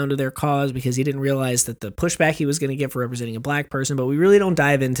come around to their cause because he didn't realize that the pushback he was going to get for representing a black person, but we really don't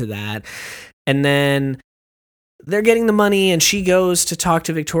dive into that. And then they're getting the money, and she goes to talk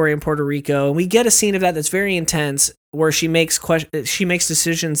to Victoria in Puerto Rico, and we get a scene of that that's very intense, where she makes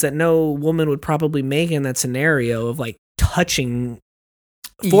decisions that no woman would probably make in that scenario of like touching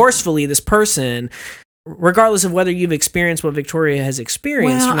forcefully this person, regardless of whether you've experienced what Victoria has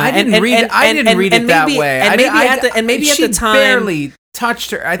experienced. Well, I didn't read it that way. And maybe at the time, barely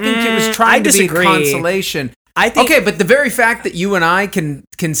touched her. I think it was trying to be consolation. I think, okay, but the very fact that you and I can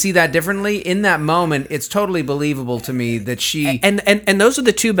see that differently in that moment, it's totally believable to me that she and those are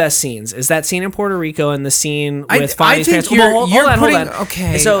the two best scenes. Is that scene in Puerto Rico and the scene with Fonny's parents? Hold on.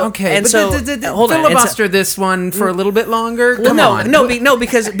 Okay, so filibuster this one for a little bit longer.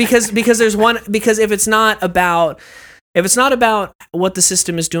 Because there's one, because if it's not about what the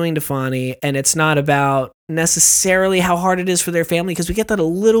system is doing to Fonny, and it's not about necessarily how hard it is for their family, because we get that a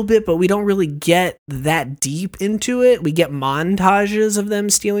little bit, but we don't really get that deep into it. We get montages of them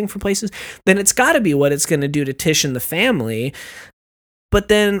stealing from places. Then it's got to be what it's going to do to Tish and the family. But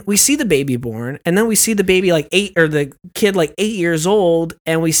then we see the baby born, and then we see the baby the kid 8 years old,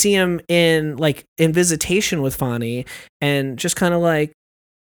 and we see him in visitation with Fonny, and just kind of like,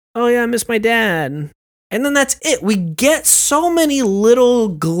 oh yeah, I miss my dad. And then that's it. We get so many little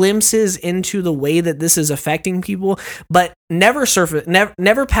glimpses into the way that this is affecting people, but never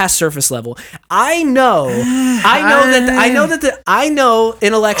past surface level. I know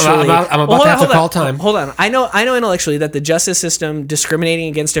intellectually. I'm about to have to call time. Hold on. I know intellectually that the justice system discriminating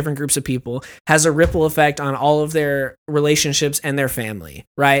against different groups of people has a ripple effect on all of their relationships and their family,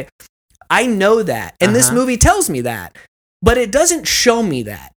 right? I know that. And this movie tells me that. But it doesn't show me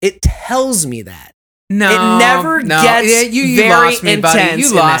that. It tells me that. No, it never gets you very lost me, buddy. intense.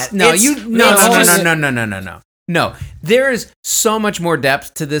 You lost. No. There is so much more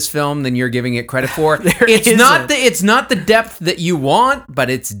depth to this film than you're giving it credit for. It's not the depth that you want, but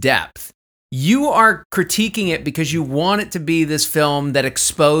it's depth. You are critiquing it because you want it to be this film that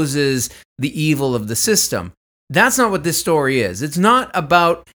exposes the evil of the system. That's not what this story is. It's not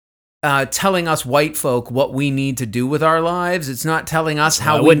about telling us white folk what we need to do with our lives. It's not telling us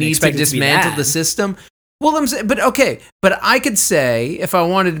how we need to dismantle the system. Well, but I could say, if I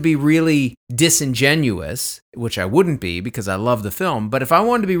wanted to be really disingenuous, which I wouldn't be because I love the film, but if I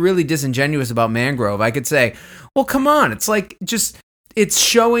wanted to be really disingenuous about Mangrove, I could say, well, come on, it's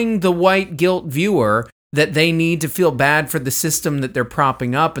showing the white guilt viewer that they need to feel bad for the system that they're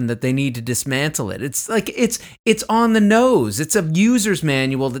propping up and that they need to dismantle it. It's on the nose. It's a user's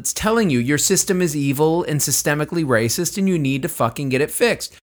manual that's telling you your system is evil and systemically racist and you need to fucking get it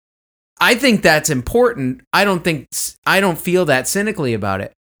fixed. I think that's important. I don't feel that cynically about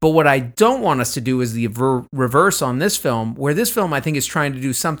it. But what I don't want us to do is the reverse on this film, where this film I think is trying to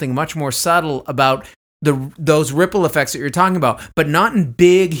do something much more subtle about those ripple effects that you're talking about, but not in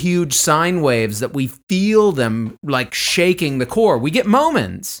big, huge sine waves that we feel them like shaking the core. We get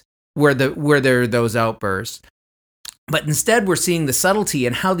moments where there are those outbursts, but instead we're seeing the subtlety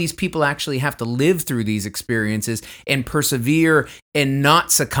and how these people actually have to live through these experiences and persevere and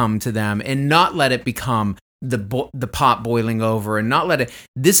not succumb to them and not let it become the pot boiling over and not let it.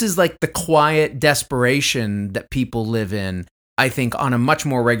 This is like the quiet desperation that people live in, I think, on a much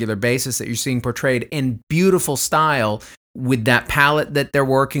more regular basis, that you're seeing portrayed in beautiful style with that palette that they're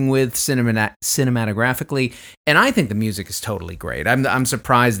working with cinematographically. And I think the music is totally great. I'm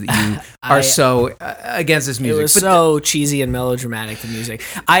surprised that you are so against this music. It was so cheesy and melodramatic, the music.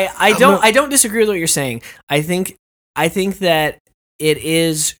 I don't disagree with what you're saying. I think that it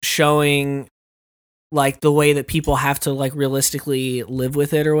is showing like the way that people have to like realistically live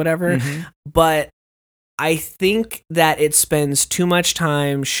with it or whatever. Mm-hmm. But I think that it spends too much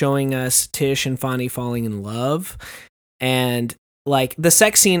time showing us Tish and Fonny falling in love, and like the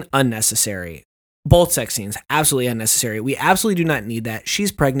sex scene, unnecessary. Both sex scenes, absolutely unnecessary. We absolutely do not need that.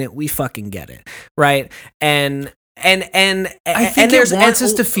 She's pregnant. We fucking get it, right? And I think it wants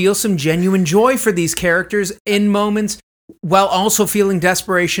us to feel some genuine joy for these characters in moments, while also feeling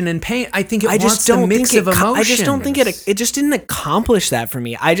desperation and pain. I think it wants a mix of emotions. I just don't think it just didn't accomplish that for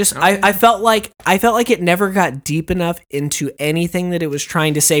me. I felt like it never got deep enough into anything that it was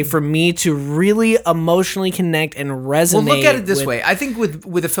trying to say for me to really emotionally connect and resonate. Well, look at it this way. I think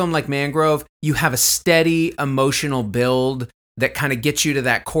with a film like Mangrove, you have a steady emotional build that kind of gets you to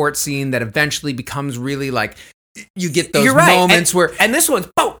that court scene that eventually becomes really like, you get those moments where, and this one's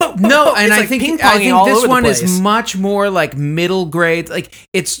no, and I think this one is much more like middle grade. Like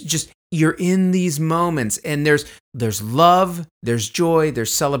it's just, you're in these moments, and there's love, there's joy,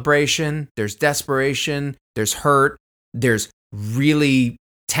 there's celebration, there's desperation, there's hurt, there's really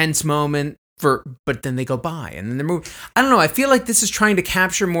tense moment but then they go by and then they're moving. I don't know. I feel like this is trying to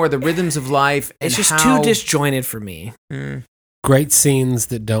capture more the rhythms of life. It's just too disjointed for me. Great scenes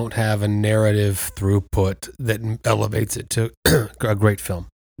that don't have a narrative throughput that elevates it to a great film.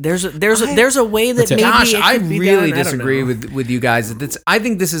 There's a way that maybe I really disagree with you guys. I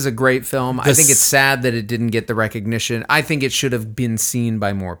think this is a great film. I think it's sad that it didn't get the recognition. I think it should have been seen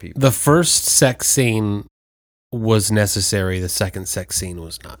by more people. The first sex scene was necessary. The second sex scene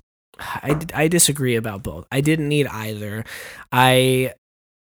was not. I disagree about both. I didn't need either. I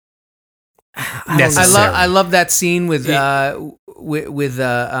love that scene with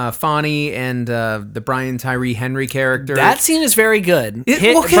Fonny and the Brian Tyree Henry character. That scene is very good.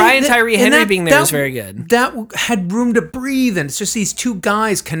 Brian Tyree Henry being there is very good. That had room to breathe, and it's just these two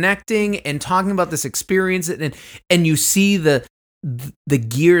guys connecting and talking about this experience, and you see the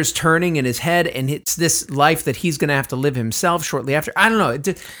gears turning in his head, and it's this life that he's going to have to live himself shortly after. I don't know.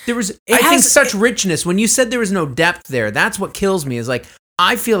 There was such richness. When you said there was no depth there, that's what kills me. Is like,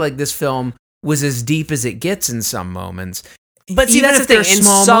 I feel like this film was as deep as it gets in some moments. But see, that's the thing. In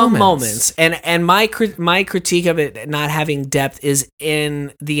some moments, and my critique of it not having depth is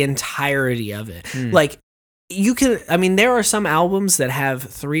in the entirety of it. Like, you can, I mean, there are some albums that have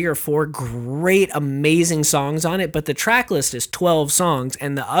 3 or 4 great, amazing songs on it, but the track list is 12 songs,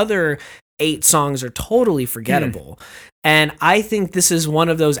 and the other 8 songs are totally forgettable. And I think this is one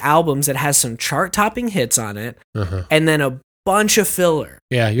of those albums that has some chart-topping hits on it, and then a bunch of filler.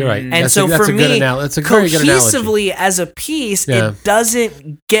 Yeah, you're right. And that's for me, cohesively as a piece, it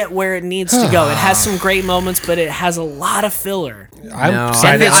doesn't get where it needs to go. It has some great moments, but it has I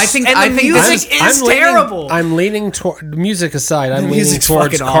think the music is terrible. I'm leaning toward music aside. I'm leaning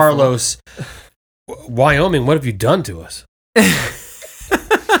towards Carlos. Wyoming, what have you done to us?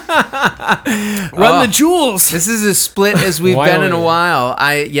 Run the jewels. This is as split as we've been in a while.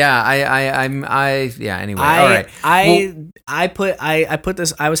 Anyway. All right. I put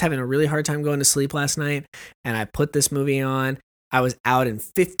this. I was having a really hard time going to sleep last night, and I put this movie on. I was out in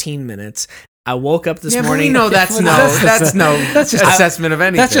 15 minutes. I woke up this morning. We know that's just assessment of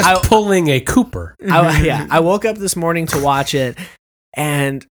anything. That's just pulling a Cooper. I woke up this morning to watch it,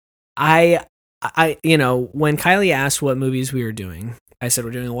 and I when Kylie asked what movies we were doing, I said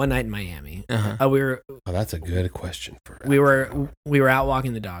we're doing a One Night in Miami. That's a good question for her. We were out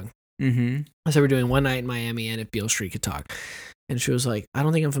walking the dog. I said we're doing One Night in Miami and If Beale Street Could Talk, and she was like, I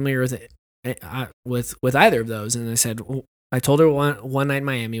don't think I'm familiar with it with either of those. And I said, I told her what One Night in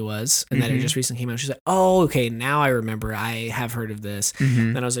Miami was, and that it just recently came out. She's like, oh, okay, now I remember. I have heard of this.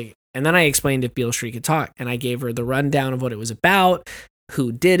 And I was like, and then I explained If Beale Street Could Talk, and I gave her the rundown of what it was about,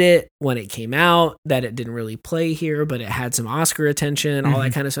 who did it, when it came out, that it didn't really play here, but it had some Oscar attention, all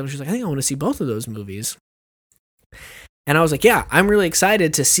that kind of stuff. She's like, I think I want to see both of those movies. And I was like, yeah, I'm really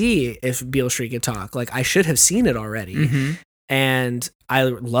excited to see if Beale Street Could Talk. Like, I should have seen it already. Mm-hmm. And I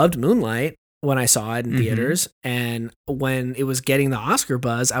loved Moonlight when I saw it in theaters. And when it was getting the Oscar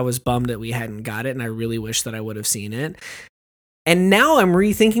buzz, I was bummed that we hadn't got it. And I really wish that I would have seen it. And now I'm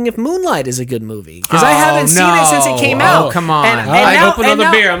rethinking if Moonlight is a good movie. Because I haven't seen it since it came out. Oh, come on. And All right, open another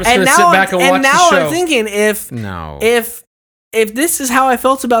beer. I'm just going to sit back and watch and now the show. I'm thinking if this is how I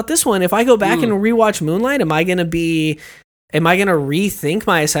felt about this one, if I go back and rewatch Moonlight, am I going to rethink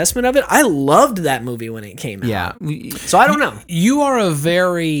my assessment of it? I loved that movie when it came out. Yeah. So I don't know. You are a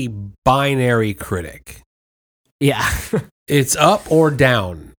very binary critic. Yeah. It's up or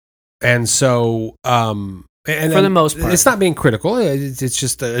down. And so, and for the most part. It's not being critical. It's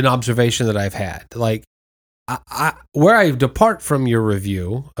just an observation that I've had. Like, where I depart from your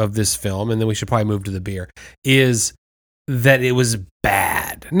review of this film, and then we should probably move to the beer, is that it was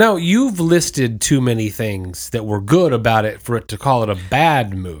bad. No, you've listed too many things that were good about it for it to call it a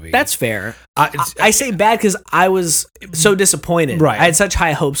bad movie. That's fair. I say bad because I was so disappointed. Right. I had such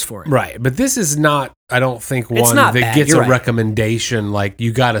high hopes for it. Right. But this is not, I don't think, one not that bad. gets You're a right. recommendation like,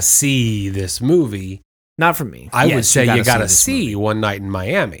 you got to see this movie. Not from me. I would say you got to this see movie. One Night in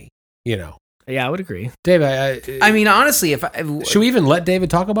Miami, you know. Yeah, I would agree. Dave, I mean, honestly, should we even let David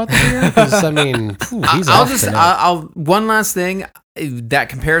talk about the beer? Because, I mean, he's off tonight. one last thing, that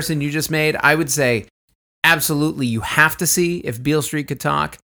comparison you just made, I would say absolutely you have to see if Beale Street Could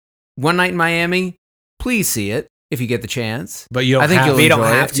Talk. One Night in Miami, please see it if you get the chance. But you don't I think have you'll to. You don't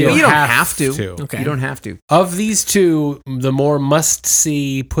enjoy have it. to. You don't have have to. to. Okay. You don't have to. Of these two, the more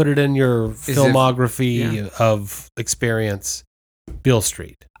must-see, put it in your filmography of experience, Beale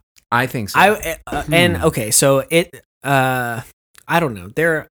Street. I think so. And okay, so I don't know.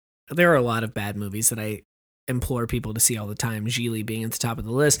 There are a lot of bad movies that I implore people to see all the time. Gigli being at the top of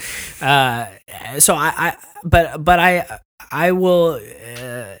the list. So I will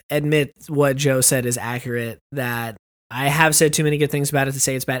admit what Joe said is accurate. That I have said too many good things about it to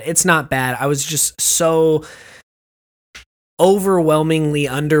say it's bad. It's not bad. I was just so overwhelmingly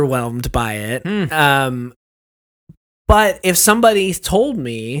underwhelmed by it. But if somebody told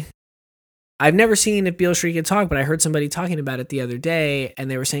me, I've never seen If Beale Street Could Talk, but I heard somebody talking about it the other day and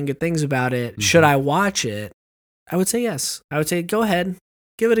they were saying good things about it. Should I watch it? I would say yes. I would say go ahead,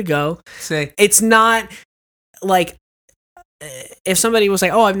 give it a go. It's not like if somebody was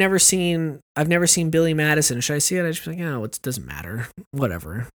like, "Oh, I've never seen Billy Madison. Should I see it?" I'd just be like, "Oh, it doesn't matter.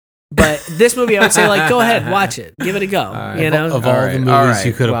 Whatever." But this movie, I would say, like, go ahead, watch it, give it a go. Right. You know, of all the movies,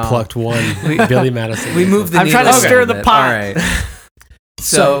 you could have plucked one. Billy Madison. We moved the I'm trying to needle a stir little the bit. pot. All right.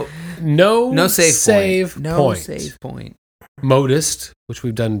 So no save point. point. No save point. Modest, which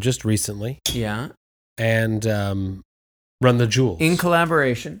we've done just recently, Yeah. and Run the Jewels. In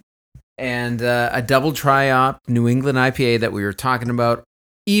collaboration. And a double tri-op New England IPA that we were talking about,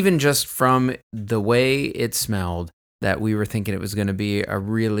 even just from the way it smelled, that we were thinking it was going to be a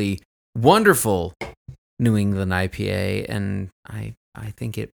really wonderful New England IPA. And I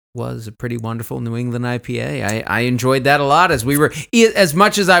think it was a pretty wonderful New England IPA. I enjoyed that a lot as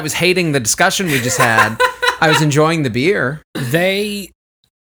much as I was hating the discussion we just had, I was enjoying the beer. They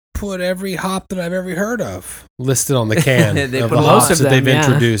put every hop that I've ever heard of listed on the can. They of put the most hops of that they've them, yeah.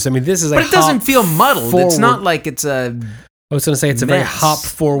 introduced. I mean, this is But it doesn't feel muddled. It's not forward- like it's a... I was going to say it's a very mess.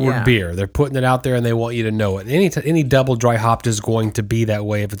 hop-forward Yeah. beer. They're putting it out there, and they want you to know it. Any double dry hopped is going to be that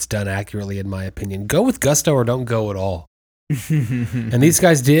way if it's done accurately, in my opinion. Go with gusto or don't go at all. And these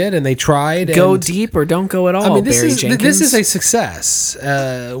guys did, and they tried. go and, deep or don't go at all. I mean, this Barry is Jenkins. a success.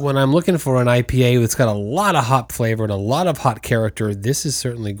 When I'm looking for an IPA that's got a lot of hop flavor and a lot of hot character, this is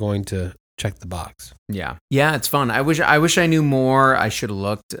certainly going to check the box. Yeah, it's fun. I wish I knew more. I should have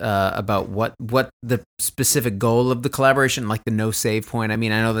looked about what the specific goal of the collaboration, like the no save point. I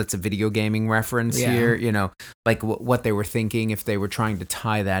mean, I know that's a video gaming reference here. You know, like what they were thinking if they were trying to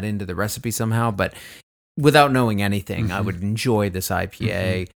tie that into the recipe somehow. But without knowing anything, I would enjoy this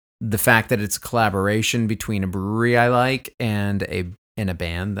IPA. The fact that it's a collaboration between a brewery I like and a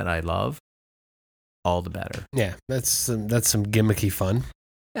band that I love, all the better. Yeah, that's some gimmicky fun.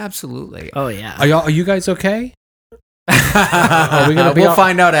 Absolutely. Oh yeah. Are you guys okay? Are we gonna be we'll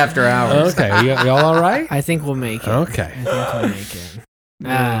find out after hours. Okay, y'all all right? I think we'll make it. Okay. I think we'll make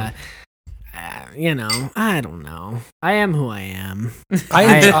it. You know, I don't know. I am who I am.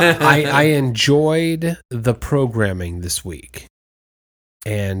 I enjoyed the programming this week,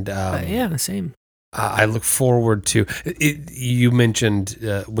 and yeah, same. I look forward to it. You mentioned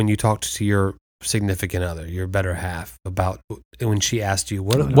when you talked to your significant other, your better half, about when she asked you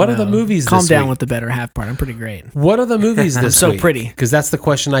what are the movies. Calm this down week? with the better half part. I'm pretty great. What are the movies this so week? pretty. Because that's the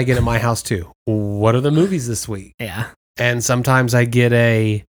question I get at my house too. What are the movies this week? Yeah. And sometimes I get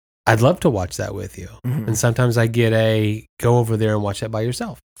I'd love to watch that with you. Mhm. And sometimes I get go over there and watch that by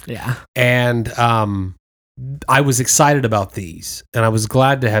yourself. Yeah. And I was excited about these, and I was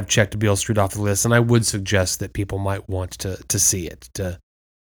glad to have checked Beale Street off the list. And I would suggest that people might want to see it to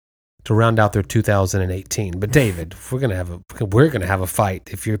round out their 2018. But David, we're gonna have a fight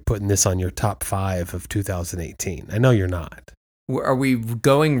if you're putting this on your top 5 of 2018. I know you're not. Are we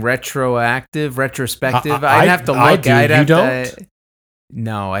going retrospective? I I'd have to look. I do. I'd You have don't? To,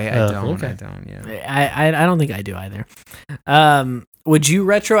 no, I don't. Okay. I don't. Yeah. I don't think I do either. Would you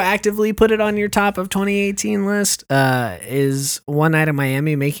retroactively put it on your top of 2018 list? Is One Night in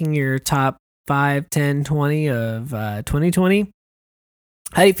Miami making your top 5, 10, 20 of 2020?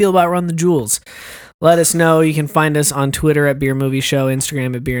 How do you feel about Run the Jewels? Let us know. You can find us on Twitter at Beer Movie Show,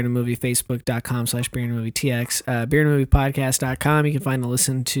 Instagram at Beer and a Movie, Facebook.com/Beer and a Movie TX, beerandmoviepodcast.com. You can find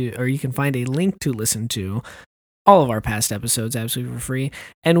you can find a link to listen to all of our past episodes absolutely for free.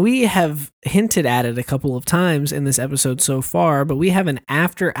 And we have hinted at it a couple of times in this episode so far, but we have an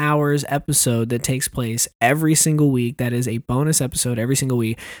after hours episode that takes place every single week. That is a bonus episode every single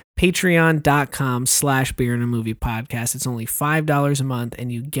week. Patreon.com/Beer and a Movie Podcast. It's only $5 a month,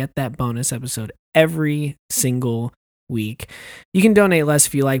 and you get that bonus episode every single week. You can donate less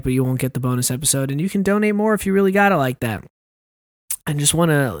if you like, but you won't get the bonus episode, and you can donate more if you really got it like that. I just want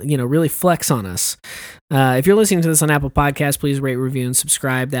to, really flex on us. If you're listening to this on Apple Podcasts, please rate, review, and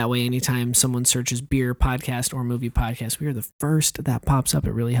subscribe. That way, anytime someone searches beer podcast or movie podcast, we are the first that pops up.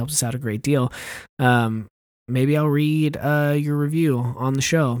 It really helps us out a great deal. Maybe I'll read your review on the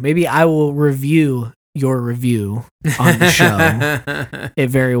show. Maybe I will review your review on the show. It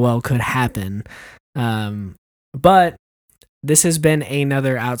very well could happen. But this has been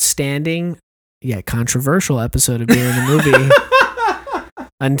another outstanding yet controversial episode of Beer in the Movie.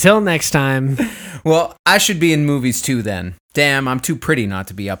 Until next time. Well, I should be in movies too then. Damn, I'm too pretty not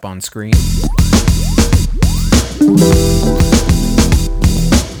to be up on screen.